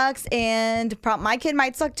kid sucks, and my kid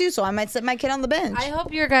might suck too, so I might sit my kid on the bench. I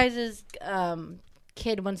hope your guys'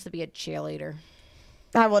 kid wants to be a cheerleader.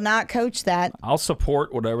 I will not coach that. I'll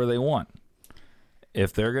support whatever they want.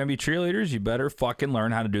 If they're going to be cheerleaders, you better fucking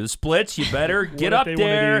learn how to do the splits. You better get if up they wanna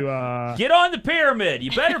there. do, Get on the pyramid.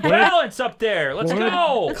 You better balance up there. Let's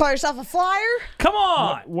go. Call yourself a flyer? Come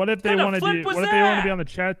on. What if they What want to kind do? of flip What was if they want that? to be on the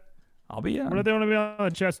chess? I'll be What if they want to be on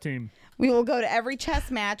the chess team? We will go to every chess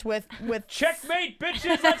match with Checkmate,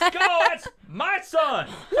 bitches. Let's go. That's my son.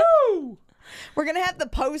 Woo. We're gonna have the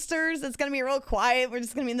posters. It's gonna be real quiet. We're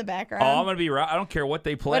just gonna be in the background. Oh, I'm going to be right. I don't care what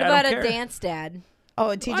they play. What I about don't a care. dance dad?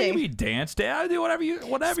 Oh, I TJ. can be dance, Dad. I do whatever you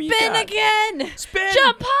Spin got. again! Spin.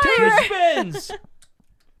 Jump higher! 2 spins.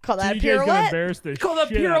 Call that a TJ's gonna pirouette. embarrass the Call that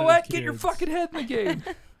shit out of his pirouette. Get your kids. fucking head in the game.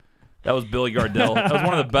 That was Billy Gardell. That was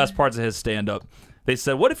one of the best parts of his stand-up. They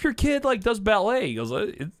said, "What if your kid like does ballet?" He goes,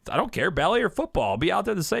 "I don't care, ballet or football. I'll be out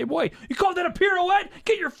there the same way." You call that a pirouette?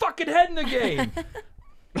 Get your fucking head in the game.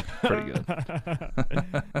 Pretty good.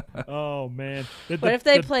 Oh man. What if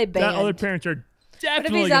they play That other band? parents are What if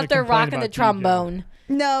definitely he's gonna out there complain rocking the about TJ. trombone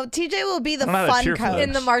No, TJ will be the I don't know how to fun cheer for coach. that.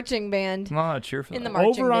 in the marching band? No, cheer for In the that.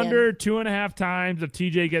 marching Over band. under 2.5 times of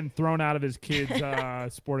TJ getting thrown out of his kid's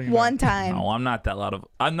sporting event. One time. No, I'm not that loud of.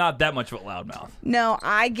 I'm not that much of a loudmouth. No,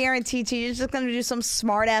 I guarantee TJ's just gonna do some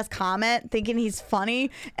smart ass comment, thinking he's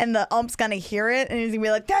funny, and the ump's gonna hear it, and he's gonna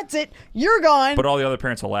be like, "That's it, you're gone." But all the other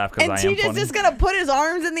parents will laugh because and I am TJ's funny. just gonna put his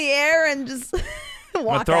arms in the air and just I'm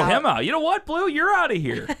walk gonna throw out. him out. You know what, Blue? You're out of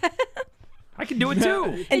here. I can do it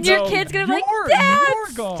too. And your So kid's gonna be like, you're Dad,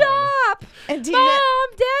 gone." stop! And TJ, Mom,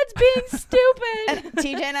 Dad's being stupid. and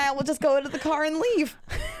TJ and I will just go into the car and leave.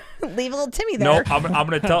 Leave a little Timmy there. Nope, I'm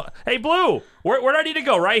going to tell. Hey, Blue, where do I need to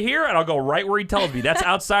go? Right here? And I'll go right where he tells me. That's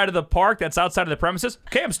outside of the park. That's outside of the premises.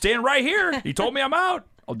 Okay, I'm staying right here. He told me I'm out.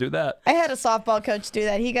 I'll do that. I had a softball coach do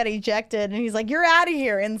that. He got ejected, and he's like, "You're out of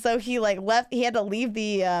here." And so he like left. He had to leave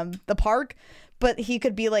the park, but he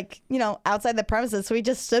could be like, outside the premises. So he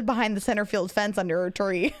just stood behind the center field fence under a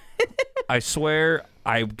tree. I swear,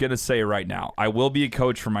 I'm going to say it right now. I will be a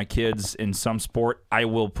coach for my kids in some sport. I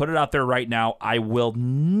will put it out there right now. I will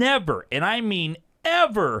never, and I mean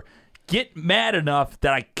ever, get mad enough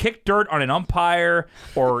that I kick dirt on an umpire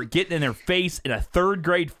or get in their face in a 3rd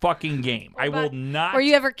grade fucking game. I will not Or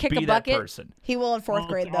you ever kick be a bucket? that person. He will in 4th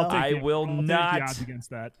grade though. I will I'll take not the odds against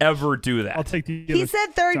that. Ever do that. I'll take the. He other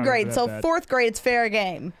said side 3rd of grade, that so bet. 4th grade it's fair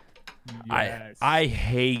game. Yes. I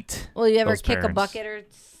hate. Will you ever those kick a parents. bucket or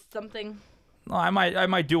something? No, I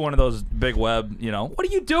might do one of those big web. What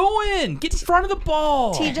are you doing? Get in front of the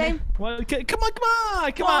ball. TJ, Well, come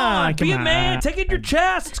on, Come on, be a man. Take it in your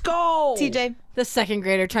chest. Let's go. TJ, The 2nd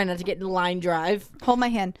grader trying not to get in line drive. hold my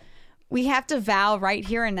hand. We have to vow right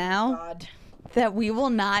here and now God. that we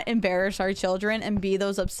will not embarrass our children and be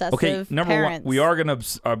those obsessive Okay, number parents. one, we are going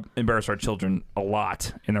to embarrass our children a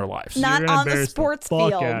lot in their lives. Not You're gonna on the embarrass sports fuck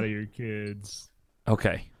field. out of your kids.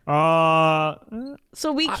 Okay.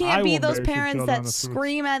 So we I can't be will those embarrass your parents children on that the fruits.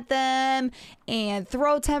 scream at them and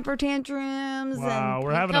throw temper tantrums Wow,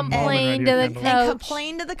 we're having a moment complain right to here, the Kendall. and coach.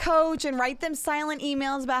 complain to the coach and write them silent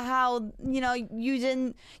emails about how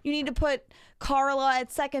you need to put Carla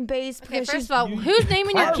at second base Okay, because first she's of all, who's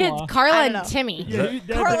naming your kids Carla? Carla I and don't know. Timmy?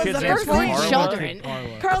 Carla's kid's the name's first Carla? name.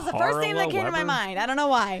 Children. Carla's the first name that came to my Weber? mind. I don't know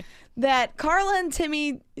why. That Carla needs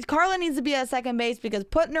to be at second base because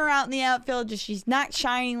putting her out in the outfield, she's not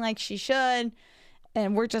shining like she should.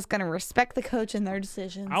 And we're just going to respect the coach and their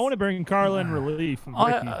decisions. I want to bring Carla in relief. of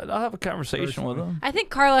Ricky. I'll have a conversation with them. I think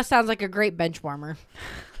Carla sounds like a great bench warmer.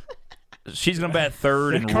 She's going to bat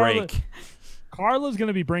 3rd and Carla- rake. Carla's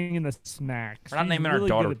gonna be bringing the snacks. We're not She's naming our really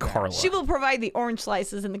daughter good at that. Carla. She will provide the orange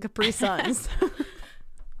slices and the Capri Suns.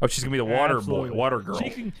 Oh, she's gonna be the water Absolutely. boy, water girl. She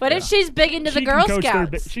can, What if she's big into the she Girl can coach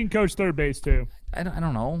Scouts? she can coach third base too. I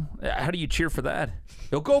don't know. How do you cheer for that?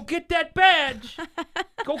 Yo, go get that badge.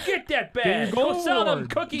 Go get that badge. Go gold sell them award.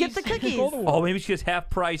 cookies. Get the cookies. Oh, maybe she gets half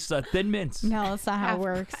price Thin Mints. No, that's not how it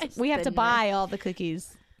works. Half-price We have to Thin buy all the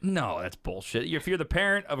cookies. No, that's bullshit. If you're the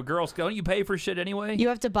parent of a Girl Scout, don't you pay for shit anyway? You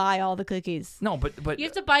have to buy all the cookies. No, but You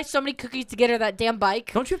have to buy so many cookies to get her that damn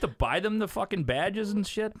bike. don't you have to buy them the fucking badges and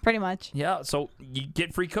shit? Pretty much. Yeah, so you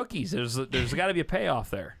get free cookies. There's got to be a payoff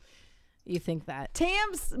there. You think that?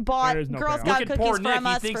 Tams bought There is no Girl payoff. Scout Look at cookies poor Nick. from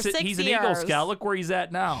He us thinks for that 6 he's an years. Eagle Scout. Look where he's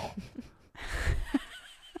at now.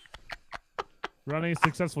 Running a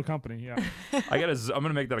successful company. Yeah. I'm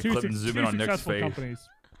gonna make that a Two clip and zoom in on Nick's successful face. companies.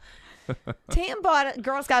 Tam bought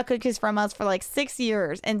Girl Scout cookies from us for like 6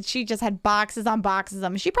 years, and she just had boxes on boxes of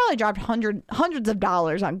them. She probably dropped hundreds of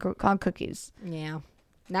dollars on cookies. Yeah.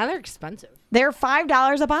 Now they're expensive. They're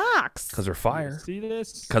 $5 a box. Because they're fire. See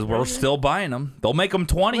this? Because we're still buying them. They'll make them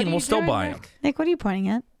 20 What and are we'll you still doing, buy them. Nick? Nick, what are you pointing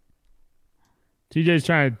at? TJ's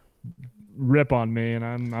trying to rip on me, and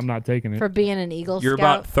I'm not taking it. For being an Eagle You're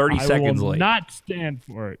Scout. about 30 I seconds will late. not stand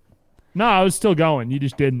for it. No, I was still going. You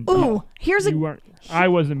just didn't. Ooh, here's You weren't. I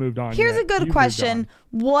wasn't moved on. Here's yet. a good You moved question. on.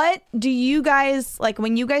 What do you guys like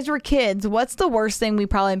when you guys were kids? What's the worst thing we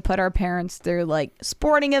probably put our parents through? Like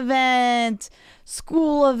sporting event,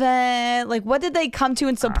 school event? Like what did they come to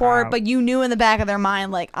and support, but you knew in the back of their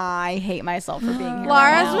mind, like, I hate myself for being here. right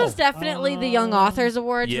Laura's now. was definitely the Young Authors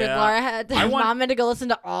Awards where Yeah. Laura had I won- mom had to go listen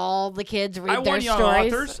to all the kids read I their won Young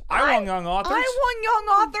stories. Authors. I won Young Authors. I won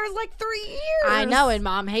Young Authors like 3 years. I know, and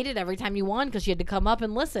mom hated every time you won because she had to come up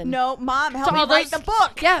and listen. No, mom, help So me all write those- the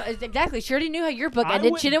book. Yeah, exactly. She already knew how your book I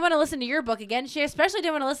ended. would- She didn't want to listen to your book again. She especially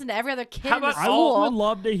didn't want to listen to every other kid How in the about- I school. would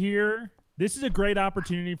love to hear. This is a great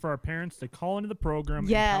opportunity for our parents to call into the program and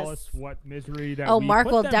tell Yes. us what misery that Oh, we Mark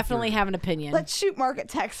put will them definitely through. have an opinion. Let's shoot Mark a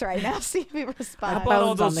text right now. See if he responds. How about all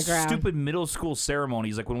bones on those the ground. stupid middle school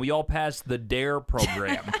ceremonies, like when we all passed the DARE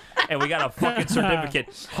program and we got a fucking certificate?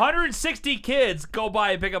 160 kids go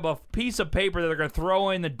by and pick up a piece of paper that they're going to throw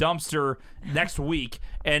in the dumpster next week.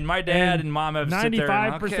 And my dad and mom have to sit there.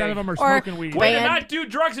 95% Okay. of them are Or smoking weed. Way to Band. not do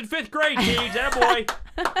drugs in 5th grade, kids. Attaboy.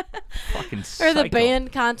 Fucking or the psycho.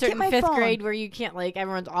 band concert Get in my 5th phone. grade where you can't, like,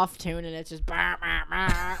 everyone's off tune and it's just bah, bah,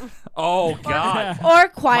 bah. Oh, God. Or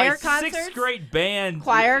choir My concerts. 6th grade band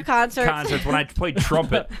Choir concerts. when I played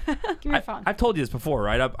trumpet. Give me your phone. I've told you this before,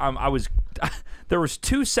 right? I was there was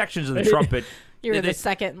 2 sections of the trumpet. You were They- the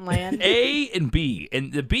second in land. A and B,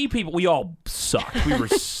 and the B people, we all sucked. We were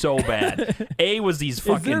so bad. A was these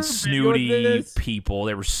there fucking a video of snooty this? people.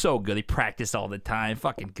 They were so good. They practiced all the time.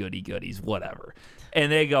 Fucking goodies, whatever.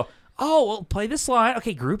 And they go, oh, well, play this line.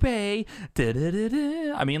 Okay, Group A.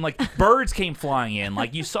 Da-da-da-da. I mean, like birds came flying in.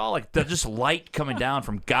 Like you saw, like the just light coming down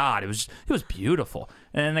from God. It was beautiful.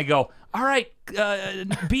 And then they go, all right,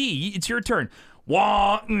 B, it's your turn.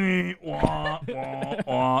 Wah, wah, wah,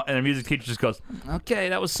 wah. And the music teacher just goes, okay,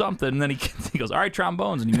 that was something. And then he goes, all right,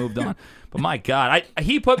 trombones, and he moved on. But my God,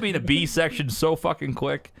 he put me in the B section so fucking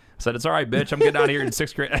quick. I said, it's all right, bitch. I'm getting out of here in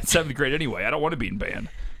 7th grade anyway. I don't want to be in band.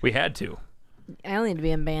 We had to. I only need to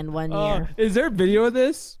be in band 1 year. Is there video of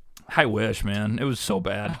this? I wish, man. It was so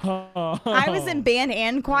bad. I was in band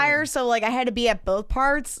and choir, so like I had to be at both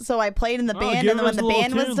parts. So I played in the band, give and then when us the a little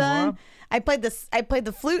band was tune, done, Laura. I played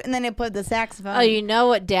the flute, and then I played the saxophone. Oh, you know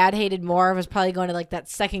what Dad hated more was probably going to like that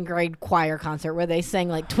 2nd grade choir concert where they sang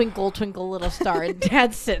like "Twinkle Twinkle Little Star," and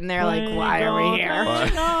Dad's sitting there like, "Why are we here?" or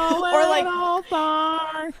like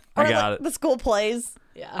I got it. the school plays.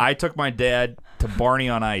 I took my dad to Barney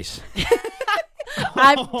on Ice.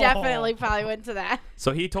 I definitely probably went to that.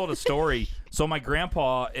 So he told a story. So my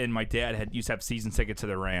grandpa and my dad used to have season tickets to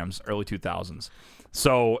the Rams, early 2000s.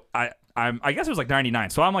 So I guess it was like 99.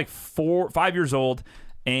 So I'm like 5 years old,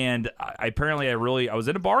 and I was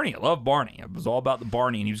into Barney. I love Barney. It was all about the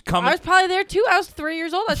Barney, and he was coming. I was probably there too. I was 3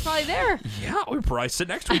 years old. I was probably there. Yeah, we were probably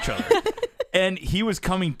sitting next to each other. And he was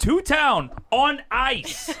coming to town on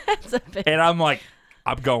ice. That's a bit. And I'm like,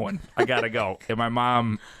 I'm going. I gotta go. And my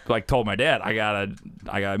mom like told my dad, I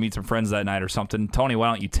gotta meet some friends that night or something. Tony, why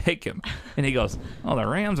don't you take him? And he goes, oh, the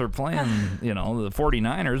Rams are playing, the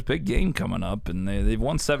 49ers, big game coming up, and they've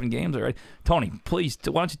won 7 games already. Tony, please,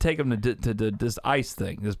 why don't you take him to this ice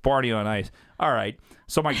thing, this Barney on Ice? All right.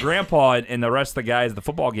 So my grandpa and the rest of the guys at the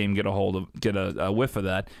football game get a whiff of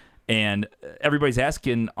that. And everybody's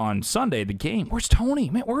asking on Sunday, the game, where's Tony?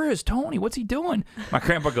 Man, where is Tony? What's he doing? My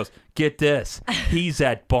grandpa goes, get this. He's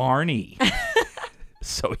at Barney.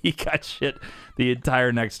 So he got shit the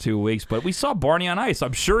entire next 2 weeks. But we saw Barney on Ice.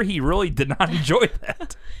 I'm sure he really did not enjoy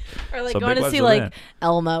that. Or like So going Big to see Web's like in.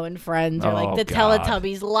 Elmo and Friends, or like Oh, the God.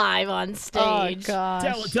 Teletubbies live on Oh stage. gosh.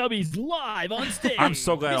 Teletubbies live on stage. I'm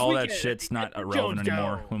so glad this all that weekend shit's not at relevant JoJo.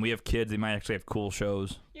 anymore. When we have kids, they might actually have cool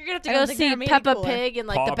shows. You're gonna have to I go don't think see they're made Peppa cooler. Pig and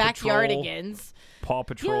like Paw the Patrol. Backyardigans. Paw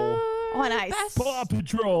Patrol. On ice. Paw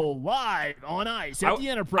Patrol live on ice at the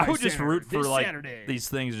Enterprise I would just Center root for this like Saturday. these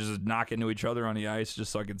things just knock into each other on the ice,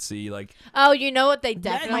 just so I could see like. Oh, you know what they That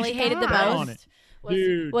definitely is hated the fine. On most? it.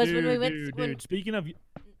 Dude, was dude, when we went. dude, when, dude. Speaking of, Wait,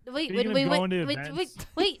 Speaking when of we going went, to wait, events-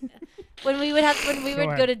 wait, when we would Go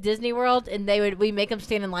go ahead. to Disney World and we make them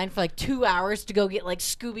stand in line for like 2 hours to go get like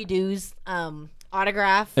Scooby Doo's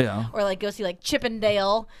autograph, Yeah. or like go see like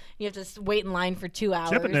Chippendale. You have to wait in line for 2 hours.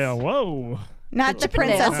 Chippendale, whoa. Not the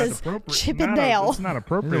Chippendale. princesses. Not appropriate. Chippendale. It's not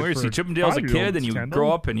appropriate. Where you for see Chippendales a kid, then you 5-year-olds,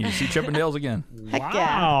 grow up and you see Chippendales again. Heck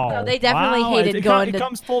yeah. Wow. No, they definitely Wow. hated it, going it to-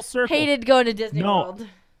 comes full circle. Hated going to Disney No. World.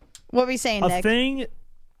 What were you saying, A Nick? thing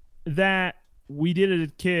that we did as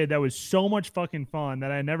a kid that was so much fucking fun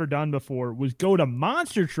that I never done before was go to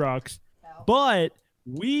monster trucks, but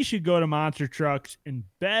we should go to monster trucks and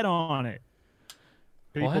bet on it.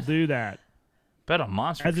 People What? do that Bet on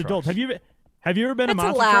monster as adults. trucks. Have you ever been That's to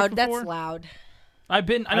monster loud. trucks before? That's loud. I've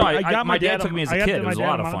been. I know. I got my dad took me as a I got kid. It my was a dad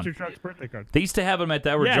lot of monster fun. trucks birthday card. They used to have them at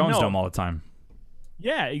the Edward Yeah, Jones no. Dome all the time.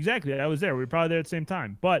 Yeah, exactly. I was there. We were probably there at the same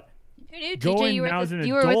time. But Who knew, TJ? going You were, now at as the- an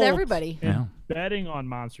you were with adult everybody. and Yeah. betting on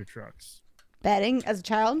monster trucks. Betting as a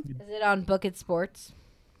child? Is it on Book It Sports?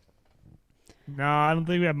 No, I don't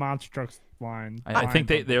think we have monster trucks line. I think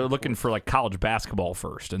they're looking for like college basketball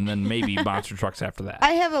first, and then maybe monster trucks after that.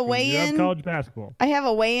 I have a You have weigh-in. college basketball. I have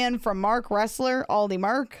a weigh-in from Mark Wrestler, Aldi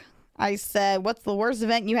Mark. I said, "What's the worst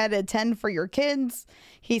event you had to attend for your kids?"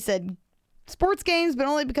 He said, "Sports games, but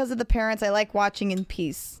only because of the parents. I like watching in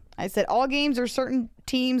peace." I said, "All games or certain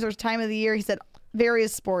teams or time of the year." He said,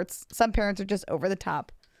 "Various sports. Some parents are just over the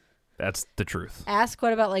top." That's the truth. Ask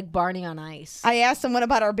what about like Barney on Ice? I asked him, "What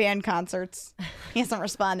about our band concerts?" He hasn't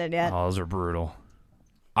responded yet. Oh, those are brutal.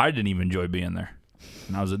 I didn't even enjoy being there,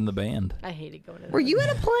 and I was in the band. I hated going to Were you in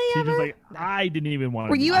a play She's just ever? like, I didn't even want to.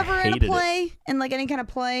 Were you ever in a hated it. play? In like any kind of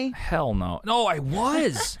play? Hell no. No, I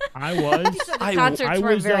was. I was. The I- concerts I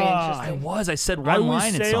weren't was, very I interesting. I said I one was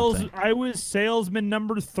line in something. I was salesman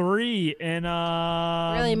number 3 in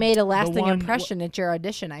Really made a the lasting one- impression at your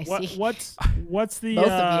audition. I see. What's the Both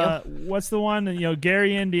of what's the one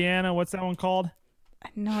Gary, Indiana? What's that one called? I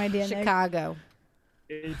had no idea. Nick. Chicago.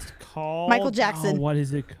 It's called Michael Jackson. Oh, what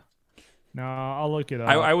is it? No, I'll look it up.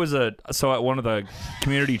 I was at one of the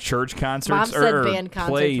community church concerts Mom said or band concerts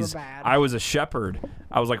plays. were bad. I was a shepherd.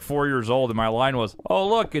 I was like 4 years old, and my line was, "Oh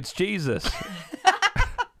look, it's Jesus."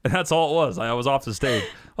 And that's all it was. I was off the stage.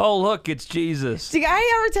 Oh look, it's Jesus. Did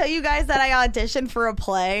I ever tell you guys that I auditioned for a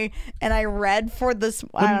play and I read for this?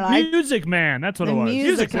 I don't know. The Music Man. That's what The it was.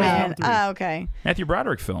 Music Man. number 3. Oh, okay. Matthew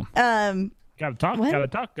Broderick film. Gotta talk. What?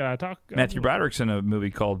 Gotta talk. Matthew Broderick's in a movie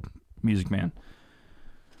called Music Man.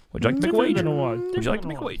 Would you like to make a wager? Would you like to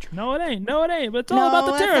make a wager? No, it ain't. No, it ain't. But it's all No, about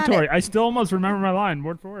the that's not territory. it. I still almost remember my line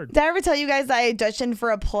word for word. Did I ever tell you guys that I auditioned for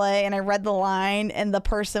a play and I read the line and the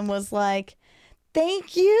person was like,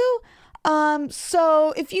 "Thank you.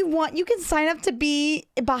 So if you want, you can sign up to be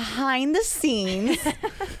behind the scenes."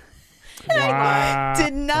 Wow.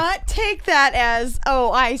 Did not take that as,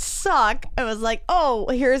 "Oh, I suck." I was like, "Oh,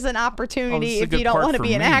 here's an opportunity a if good you don't part want to for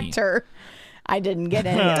be an me." actor." I didn't get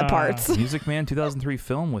any of the parts. Music Man 2003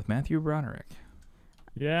 film with Matthew Broderick.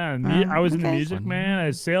 Yeah, and I was in the okay. Music Man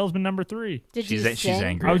as salesman number 3. Did She's you she's sing?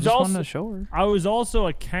 angry. I I was just also- wanted to show her. I was also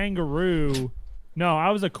a kangaroo. No,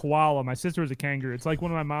 I was a koala. My sister was a kangaroo. It's like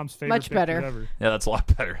one of my mom's favorite Much better. pictures ever. Yeah, that's a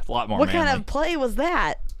lot better. A lot more What manly. kind of play was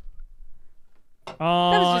that?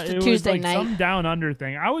 was just a it Tuesday was like night. some down under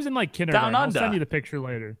thing. I was in like kindergarten. Down I'll send Under. you the picture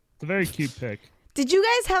later. It's a very cute pic. Did you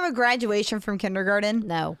guys have a graduation from kindergarten?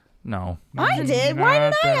 No. No, I did. Why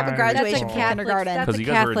did I have a Not graduation That's a from Catholic- kindergarten? that's because a you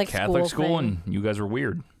guys were Catholic at Catholic school school thing. and you guys were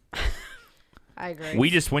weird. I agree. We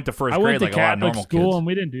just went to first I grade went to like a lot of Catholic normal school kids. and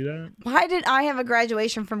we didn't do that. Why did I have a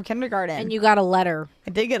graduation from kindergarten? and you got a letter.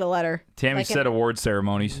 I did get a letter. Tammy like said award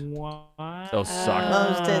ceremonies. What? Those suck.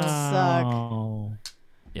 Those did suck. Oh.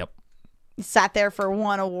 Yep. Sat there for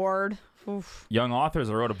one award. Oof. Young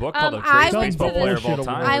authors. I wrote a book called The I Greatest went Baseball to the- Player of All Bullshit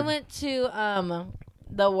Time. award. I went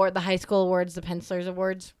to the high school awards, the Pencilers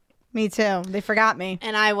Awards, Me too. They forgot me.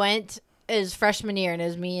 and I went as freshman year, and it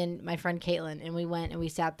was me and my friend Caitlin, and we went and we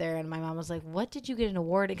sat there, and my mom was like, "What did you get an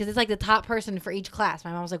award in?" Because it's like the top person for each class.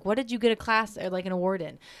 My mom was like, "What did you get a class or like an award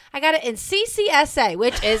in?" I got it in CCSA,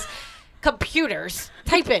 which is computers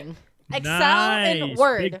typing. Excel nice. and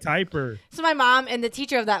Word. Big typer. So my mom and the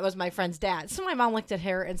teacher of that was my friend's dad. So my mom looked at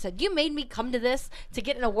her and said, "You made me come to this to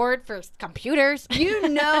get an award for computers." You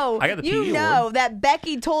know, I got the you PE know award. that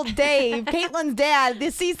Becky told Dave, Caitlin's dad, the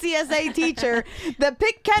CCSA teacher, that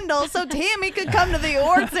pick Kendall so Tammy could come to the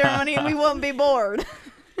award ceremony and we wouldn't be bored.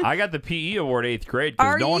 I got the PE award 8th grade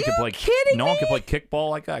Are because no one you could play. kidding No one me? could play kickball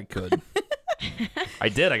like I could. I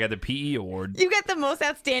did. I got the PE award. You get the most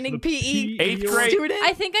outstanding PE Eighth grade. student.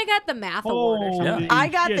 I think I got the math award or something. Holy I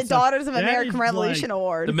got shit, the so Daughters of that American is Revolution like-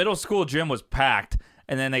 award. The middle school gym was packed,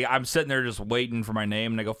 and then I'm sitting there just waiting for my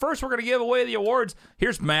name, and they go, "First, we're gonna give away the awards.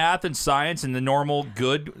 Here's math and science and the normal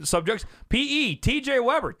good subjects. PE, TJ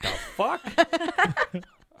Weber. The fuck?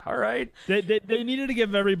 All right. They needed to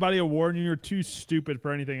give everybody a award, and you were too stupid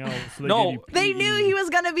for anything else. So they No. gave you They PE. knew he was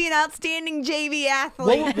going to be an outstanding JV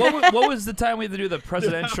athlete. What was the time we had to do the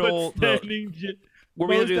presidential? Were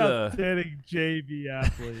we gonna do the outstanding JV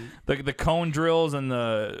athlete? the cone drills and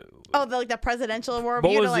the Oh, the presidential award.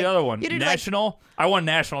 what You had was to, the other one? you had to, National. I won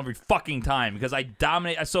national every fucking time because I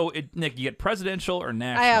dominate. So Nick, you get presidential or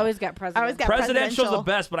national? I always got president. I always got Presidential's the presidential.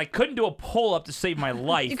 best, but I couldn't do a pull up to save my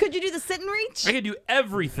life. Could you do the sit and reach? I could do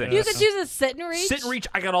everything. You could do the sit and reach. Sit and reach.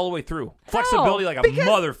 I got all the way through. Flexibility like a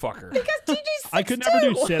motherfucker. Because TJ's 6'2". I could never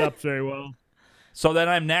do sit-ups very well. So then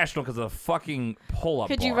I'm national because of the fucking pull up.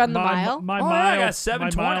 Could you bar. run the mile? My Oh, mile, yeah, I got my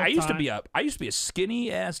 720. mile I used to time- be a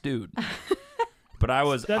skinny ass dude. But I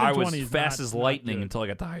was 720 is fast not- as not lightning good. until I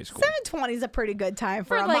got to high school. 720 is a pretty good time for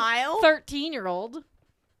For a like mile. 13-year-old.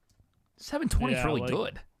 720 is Yeah, really like-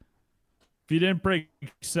 good. If you didn't break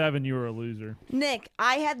 7, you were a loser. Nick,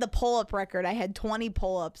 I had the pull-up record. I had 20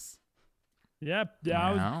 pull-ups. Yep.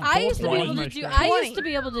 Yeah, Wow. I used to be 20 able my to do. strength. I 20. used to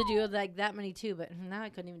be able to do like that many too, but now I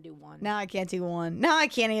couldn't even do one. Now I can't do one. Now I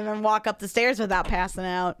can't even walk up the stairs without passing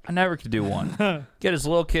out. I never could do one. Get this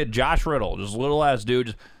little kid, Josh Riddle, just little ass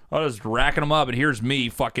dude, just racking him up, and here's me,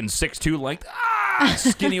 fucking 6'2", like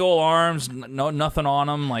skinny old arms, nothing on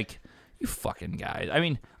him, like you fucking guys. I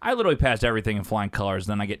mean, I literally passed everything in flying colors.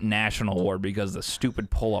 Then I get national award because of the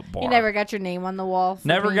stupid pull up bar. You never got your name on the wall. for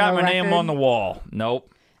Never being got a my name record? on the wall.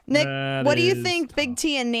 Nope. Nick, That what do you is think Big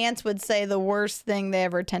T and Nance would say the worst thing they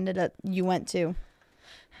ever attended at you went to?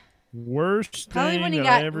 Worst Probably thing when he that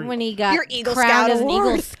got I ever... when he got Your Eagle crowned Scout as an award.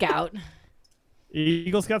 Eagle Scout.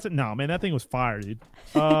 Eagle Scouts. No, man, that thing was fire, dude.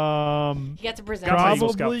 He got to present. Probably- Eagle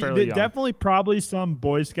Scout Probably, fairly young. definitely, probably some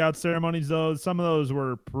Boy Scout ceremonies. Though some of those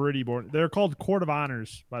were pretty boring. They're called Court of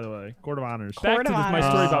Honors, by the way. Court of Honors. Back to this, my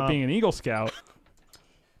story Uh, about being an Eagle Scout.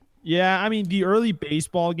 Yeah, I mean the early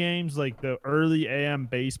baseball games, like the early AM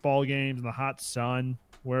baseball games in the hot sun,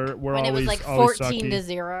 were when always it was like always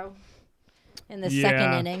 14-0 in the yeah,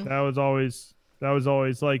 second inning. That was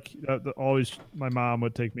always like always. My mom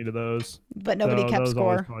would take me to those, But nobody So kept those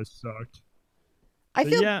score. Always sucked. I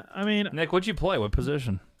But feel yeah, I mean, Nick, what'd you play? What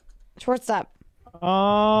position? shortstop.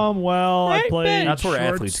 well, I played That's where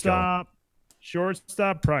athletes go.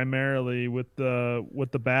 Shortstop primarily with the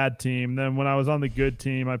bad team. Then when I was on the good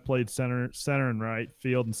team, I played center and right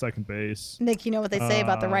field and second base. Nick, you know what they say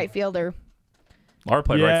about the right fielder. Laura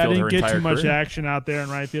played yeah, right I field her didn't get entire too much career. action out there in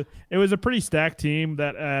right field. It was a pretty stacked team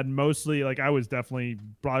that had mostly like I was definitely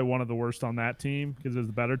probably one of the worst on that team because it was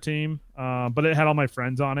the better team. But it had all my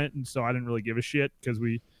friends on it, and so I didn't really give a shit because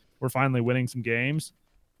we were finally winning some games.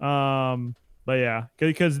 But yeah,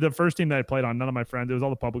 because the first team that I played on, none of my friends. It was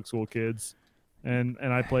all the public school kids, and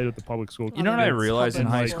I played with the public school. You know what I kids. realized in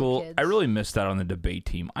high Public school school? kids. I really missed out on the debate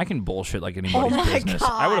team. I can bullshit like anybody's my business.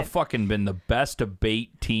 I would God. have fucking been the best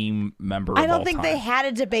debate team member I of don't all think time. they had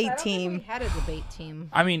a debate I don't think team. we had a debate team.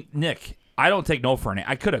 I mean, Nick, I don't take no for an.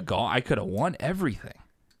 I could have gone. I could have won everything.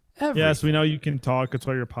 Yes, we know you can talk. That's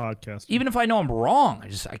why you're a podcast. Even if I know I'm wrong,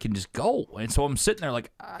 I can just go. And so I'm sitting there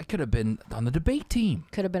like I could have been on the debate team.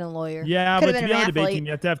 Could have been a lawyer. Yeah, Could've but to been be an on a debate athlete. team,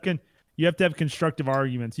 you have to have constructive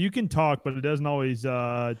arguments. You can talk, but it doesn't always.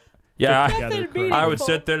 Yeah, fit together correctly. I would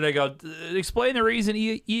sit there. They go, explain the reason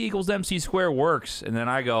E equals MC squared works, and then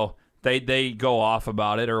I go, they go off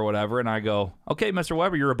about it or whatever, and I go, okay, Mr.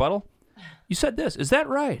 Weber, your rebuttal. You said this. Is that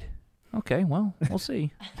right? Okay, well, we'll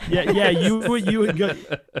see. Yeah, you would go.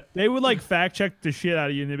 They would like fact check the shit out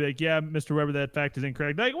of you, and they'd be like, "Yeah, Mr. Weber, that fact is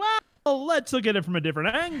incorrect." Like, well, let's look at it from a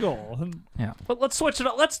different angle. Yeah, but let's switch it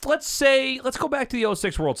up. Let's go back to the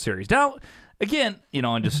 06 World Series now. Again,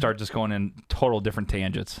 and just start going in total different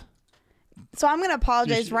tangents. So I'm going to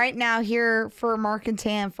apologize right now here for Mark and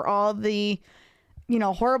Tam for all the,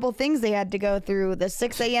 horrible things they had to go through. The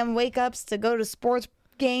 6 a.m. wake-ups to go to sports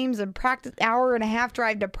games and practice, hour and a half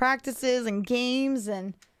drive to practices and games.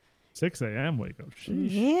 And 6 a.m. wake up. Sheesh.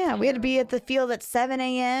 Yeah, we had to be at the field at 7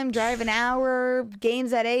 a.m., drive an hour,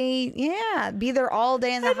 games at 8. Yeah, be there all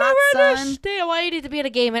day in the hot sun. Stay away to be at a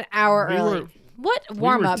game an hour We early. were- What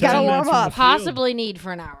warm up? 10 Gotta warm minutes from the up. field. Possibly need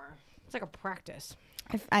for an hour. It's like a practice.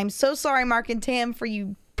 I'm so sorry, Mark and Tam, for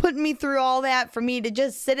you putting me through all that for me to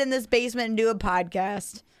just sit in this basement and do a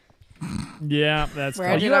podcast. Yeah, that's Where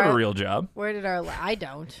Oh, tough. you did have our- a real job. Where did our? I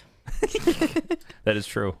don't. That is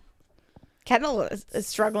true. Kendall is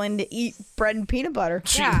struggling to eat bread and peanut butter.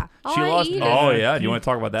 Yeah. All She I lost. eat is- Oh yeah. Do you want to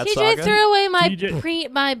talk about that TJ saga? threw away my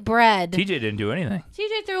TJ my bread. TJ didn't do anything.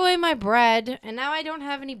 TJ threw away my bread, and now I don't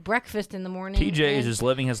have any breakfast in the morning. TJ is and just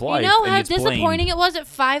living his life. You know and how gets disappointing blamed. it was at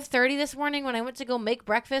 5:30 this morning when I went to go make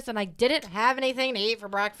breakfast and I didn't have anything to eat for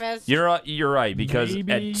breakfast. You're right because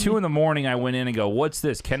Maybe- at 2 a.m. I went in and go, "What's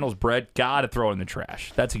this? Kendall's bread? Gotta throw it in the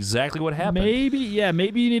trash." That's exactly what happened. Maybe you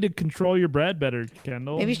need to control your bread better,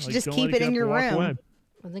 Kendall. Maybe you should just don't keep let it in get your up and walk room. away.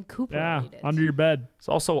 And then Cooper Yeah, ate it. under your bed. There's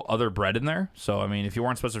also other bread in there, so I mean, if you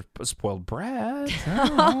weren't supposed to put spoiled bread,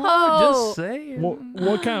 Oh. just saying.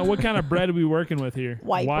 What kind of bread are we working with here?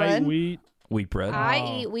 White bread? wheat. Wheat bread. I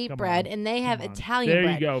Oh, eat wheat come bread, on, and they have come on. Italian There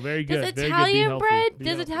bread. you go. Very good. Does Very good. Be Italian healthy. bread? Be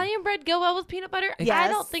Does healthy. Italian bread go well with peanut butter? I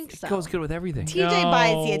Yes. don't think so. It goes good with everything. TJ buys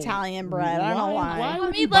the No. Italian bread. I don't know why. Why Let would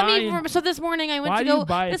me, you let buy- me. So this morning I went Why to do you go.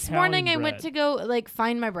 buy This morning I Italian went bread? to go like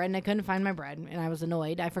find my bread and I couldn't find my bread and I was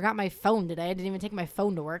annoyed. I forgot my phone today. I didn't even take my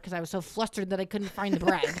phone to work because I was so flustered that I couldn't find the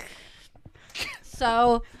bread.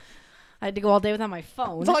 So I had to go all day without my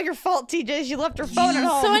phone. It's all your fault, TJ. She left her phone at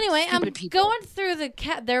home. So anyway, I'm going through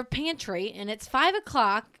their pantry, and it's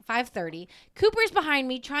 5:30. Cooper's behind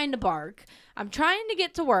me trying to bark. I'm trying to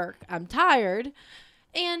get to work. I'm tired,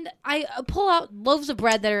 and I pull out loaves of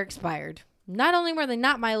bread that are expired. Not only were they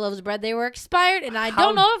not my loaves of bread, they were expired, and I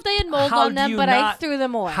don't know if they had mold how on do them, you but I not- threw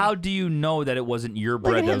them away. How do you know that it wasn't your Look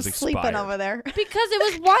bread at that him was sleeping expired? over there. Because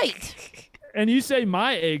it was white. And you say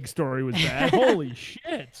my egg story was bad. Holy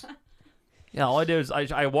shit. Yeah, all I do is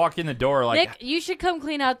I walk in the door like Nick, you should come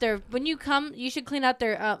clean out their. When you come, you should clean out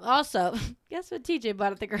their. Also, guess what TJ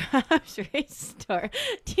bought at the grocery store?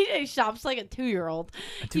 TJ shops like a 2-year-old.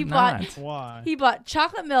 do He not. bought. Why? He bought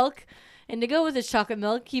chocolate milk, and to go with his chocolate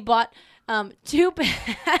milk, he bought 2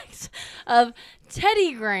 bags of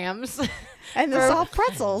Teddy Grahams And the soft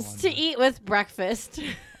pretzels. to eat with breakfast.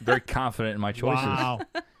 very confident in my choices. Wow.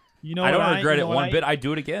 You know I what don't regret you it know what one bit. I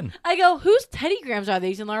do it again. I go, whose Teddy Grahams are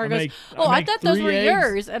these? And Laura I goes, make- oh, I I make thought those 3 were eggs,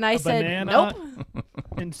 yours. And I a said, banana, nope.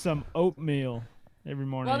 and some oatmeal every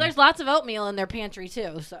morning. Well, there's lots of oatmeal in their pantry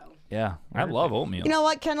too. So Yeah, I love oatmeal. You know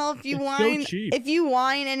what, Kendall? If you It's so whine, cheap. if you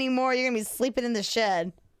whine anymore, you're gonna be sleeping in the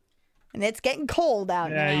shed, and it's getting cold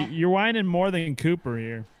out yeah, now. you're whining more than Cooper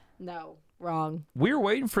here. no, wrong. We were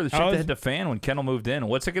waiting for the shit How to is- hit the fan when Kendall moved in.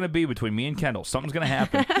 What's it going to be between me and Kendall? Something's going to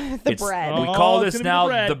happen. The bread. We Oh, call it's this gonna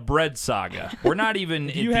be now the the bread. bread saga. We're not even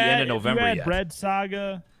at You the had, end of if November you had yet. Bread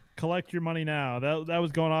Saga. Collect your money now. That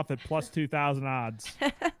was going off at plus 2,000 odds.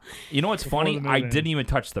 You know what's funny? the I move-in. didn't even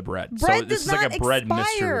touch the bread. Bread so this does is like not a bread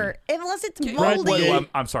expire mystery. unless it's Wait, moldy.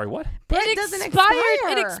 I'm sorry, what? Bread It doesn't expired.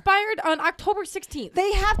 expire. It expired on October 16th.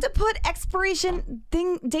 They have to put expiration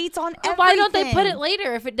dates on everything. Why don't they put it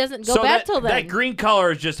later if it doesn't go so bad that, till then? that green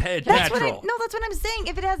color is just That's natural. what that's what I'm saying.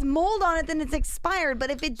 If it has mold on it, then it's expired.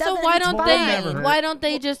 But if it so doesn't, why it's don't mold fine. never they? hurt. Why don't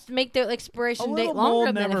they just make the A expiration date little longer mold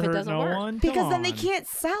than never if it hurt doesn't no work? one. Because Come then they on. can't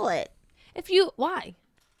sell it. Why?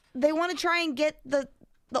 They want to try and get the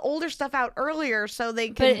older stuff out earlier so they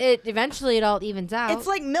But can. eventually it all evens out. It's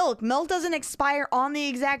like milk. Milk doesn't expire on the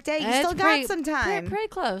exact day. You It's still got some time. Pretty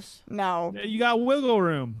close. No. You got wiggle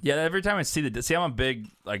room. Yeah, every time I see I'm a big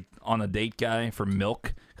like on a date guy for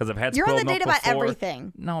milk because I've had You're on spoiled the date milk about before.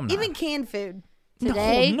 everything. No, I'm not. Even canned food.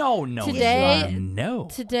 Today- no, today- no.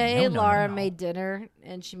 Today, No, Laura no. made dinner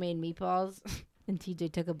and she made meatballs, and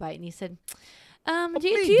TJ took a bite and he said, do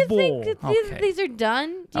you think meatball. that Okay. these are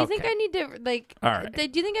done? Do you think Okay. I need to like? All right. Do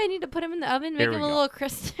you think I need to put them in the oven, make Here we them a go. little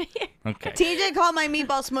crispy? Okay. TJ called my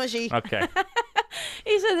meatball smushy. Okay.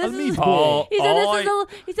 He said this is. meatball. He said All this is I-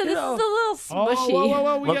 a. He said this is a little Oh, smushy.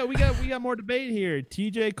 whoa. Look- We got more debate here.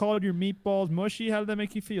 TJ called your meatballs mushy. How did that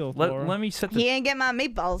make you feel, Laura? Let me set He the ain't get my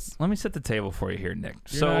meatballs. let me set the table for you here, Nick.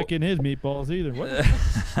 You're not getting his meatballs either.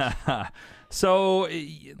 What? So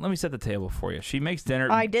let me set the table for you. She makes dinner.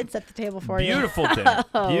 Oh, I did set the table for you. Beautiful dinner.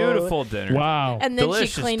 Beautiful dinner. Wow. And then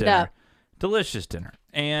Delicious she cleaned dinner. up. Delicious dinner.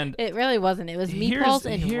 And It really wasn't. It was meatballs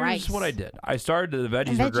and here's rice. what I did. I started. The veggies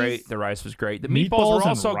And were veggies. great. The rice was great. The meatballs were and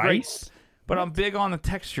also great. rice? But I'm big on the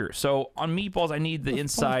texture. So on meatballs, I need the Who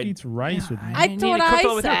inside. eats rice with meat? I need thought it cooked I all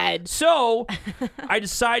the way through. said. So I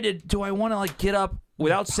decided, do I want to like get up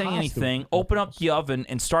without saying anything, open up the oven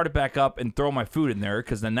and start it back up and throw my food in there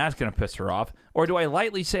because then that's going to piss her off? Or do I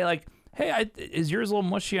lightly say, like, hey, is yours a little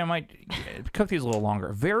mushy? I might cook these a little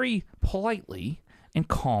longer. Very politely and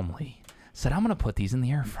calmly said, I'm going to put these in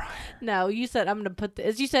the air fryer. No, you said I'm going to put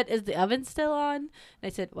you said, is the oven still on? And I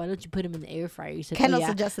said, why don't you put them in the air fryer? You said, Kendall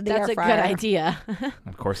suggested the that's air a fryer. good idea.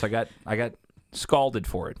 Of course, I got scalded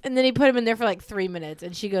for it. And then he put them in there for like 3 minutes.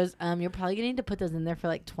 And she goes, you're probably going to need to put those in there for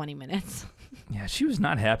like 20 minutes. Yeah, she was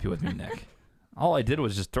not happy with me, Nick. All I did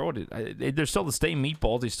was just throw it. They're still the same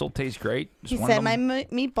meatballs. They still taste great. He said my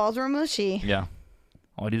meatballs were mushy. Yeah.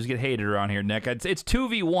 All I do is get hated around here, Nick. It's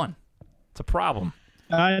 2v1. It's a problem.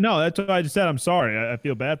 I know. That's what I just said. I'm sorry. I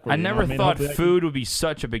feel bad for you. I never thought hopefully food would be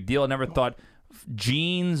such a big deal. I never thought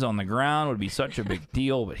jeans on the ground would be such a big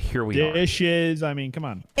deal, but here we are. Dishes. I mean, come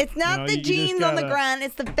on. It's not the you just jeans on the gotta- ground.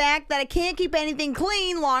 It's the fact that I can't keep anything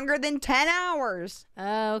clean longer than 10 hours.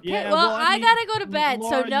 Okay. Yeah, well, well, I I got to mean, go to bed.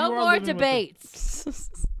 Laura, so no you are more living with the- debates.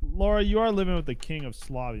 Laura, you are living with the king of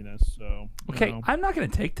slobbiness, so. you Okay, know. I'm not going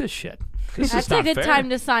to take this shit. This is That's not a good fair. time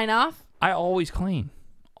to sign off. I always clean.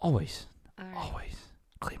 Always. All right. Always.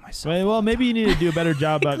 Clean myself. Well, maybe you need to do a better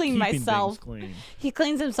job about Clean keeping myself. things clean. He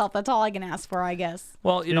cleans himself. That's all I can ask for, I guess.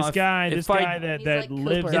 Well, you know, This guy if that He's that like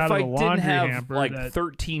lives Cooper. out if of I the didn't laundry have hamper. like that,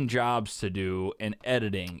 13 jobs to do and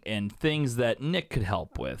editing and things that Nick could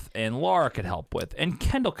help with and Laura could help with and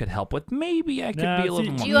Kendall could help with, maybe I could No, be a little see,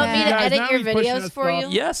 more. Do you want me to Guys, edit now your he's pushing videos us for off. you?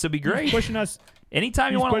 Yes, it'd be great. pushing us.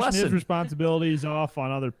 Anytime you He's want to pushing his lesson. responsibilities off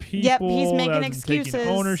on other people. Yep, he's making doesn't take excuses.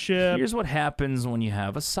 Ownership. Here's what happens when you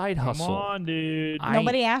have a side Come hustle. on, dude.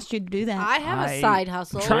 Nobody asked you to do that. I have a side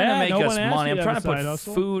hustle. I'm trying Yeah, to make no us one asked money. you I'm to trying have to a put side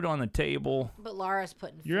hustle. food on the table. But Laura's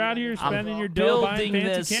putting food You're out on here the spending table. your dough buying building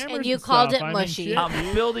fancy this- cameras And you and called stuff. it I mean, mushy. shit, I'm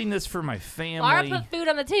dude. building this for my Laura family. put food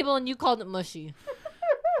on the table and you called it mushy.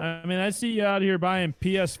 I mean, I see you out here buying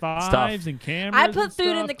PS5s Stuff. and cameras. I put and food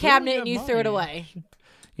in stuff. the Dude, cabinet you and you got threw it money. away.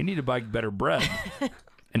 You need to buy better bread.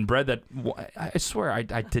 And bread that I swear I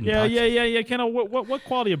didn't Yeah, touch. yeah. Kind of what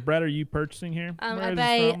quality of bread are you purchasing here? Where I is this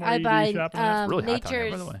buy from? Where you do shopping at? Really hot down here, by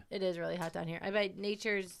Nature's. the way. It is really hot down here. I buy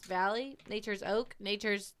Nature's Valley, Nature's Oak,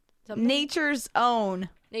 Nature's something. Nature's own.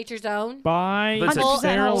 Nature's Own. Buy Listen, Whole,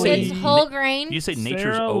 Sara whole- Lee. it's whole grain. You say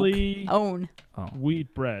nature's Sara oak. Lee Own.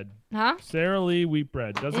 wheat bread. Huh? Sara Lee wheat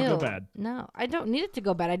bread doesn't go Ew. bad. No, I don't need it to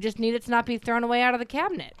go bad. I just need it to not be thrown away out of the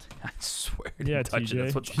cabinet. I swear to Yeah, touch it. TJ.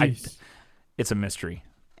 That's what Jeez. it's a mystery.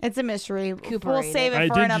 It's a mystery. Cooper We'll ate save I it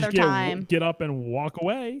for did another just time. get up and walk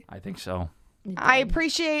away. I think so. I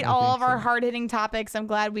appreciate all think of our so. hard-hitting topics. I'm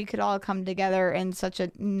glad we could all come together in such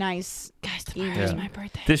a nice evening. It's my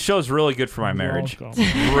birthday. This show's really good for my marriage. welcome.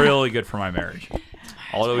 Really good for my marriage.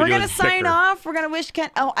 All that we We're do gonna is sign bicker. off. We're gonna wish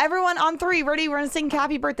Ken. Oh, everyone on 3. Ready? We're gonna sing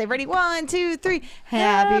happy birthday. Ready? 1, 2, 3.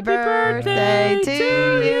 Happy birthday to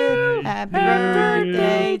you. Happy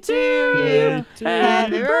birthday to you.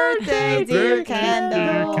 Happy birthday, dear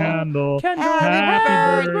Kendall. Kendall.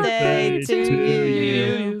 Happy birthday to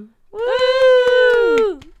you.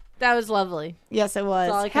 Woo! That was lovely. Yes, it That's all I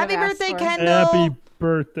was. could Happy have asked birthday, for. Kendall. Happy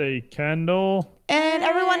birthday, Kendall. And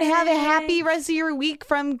everyone have a happy rest of your week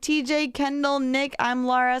from TJ, Kendall, Nick. I'm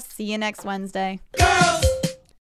Laura. See you next Wednesday. Girls,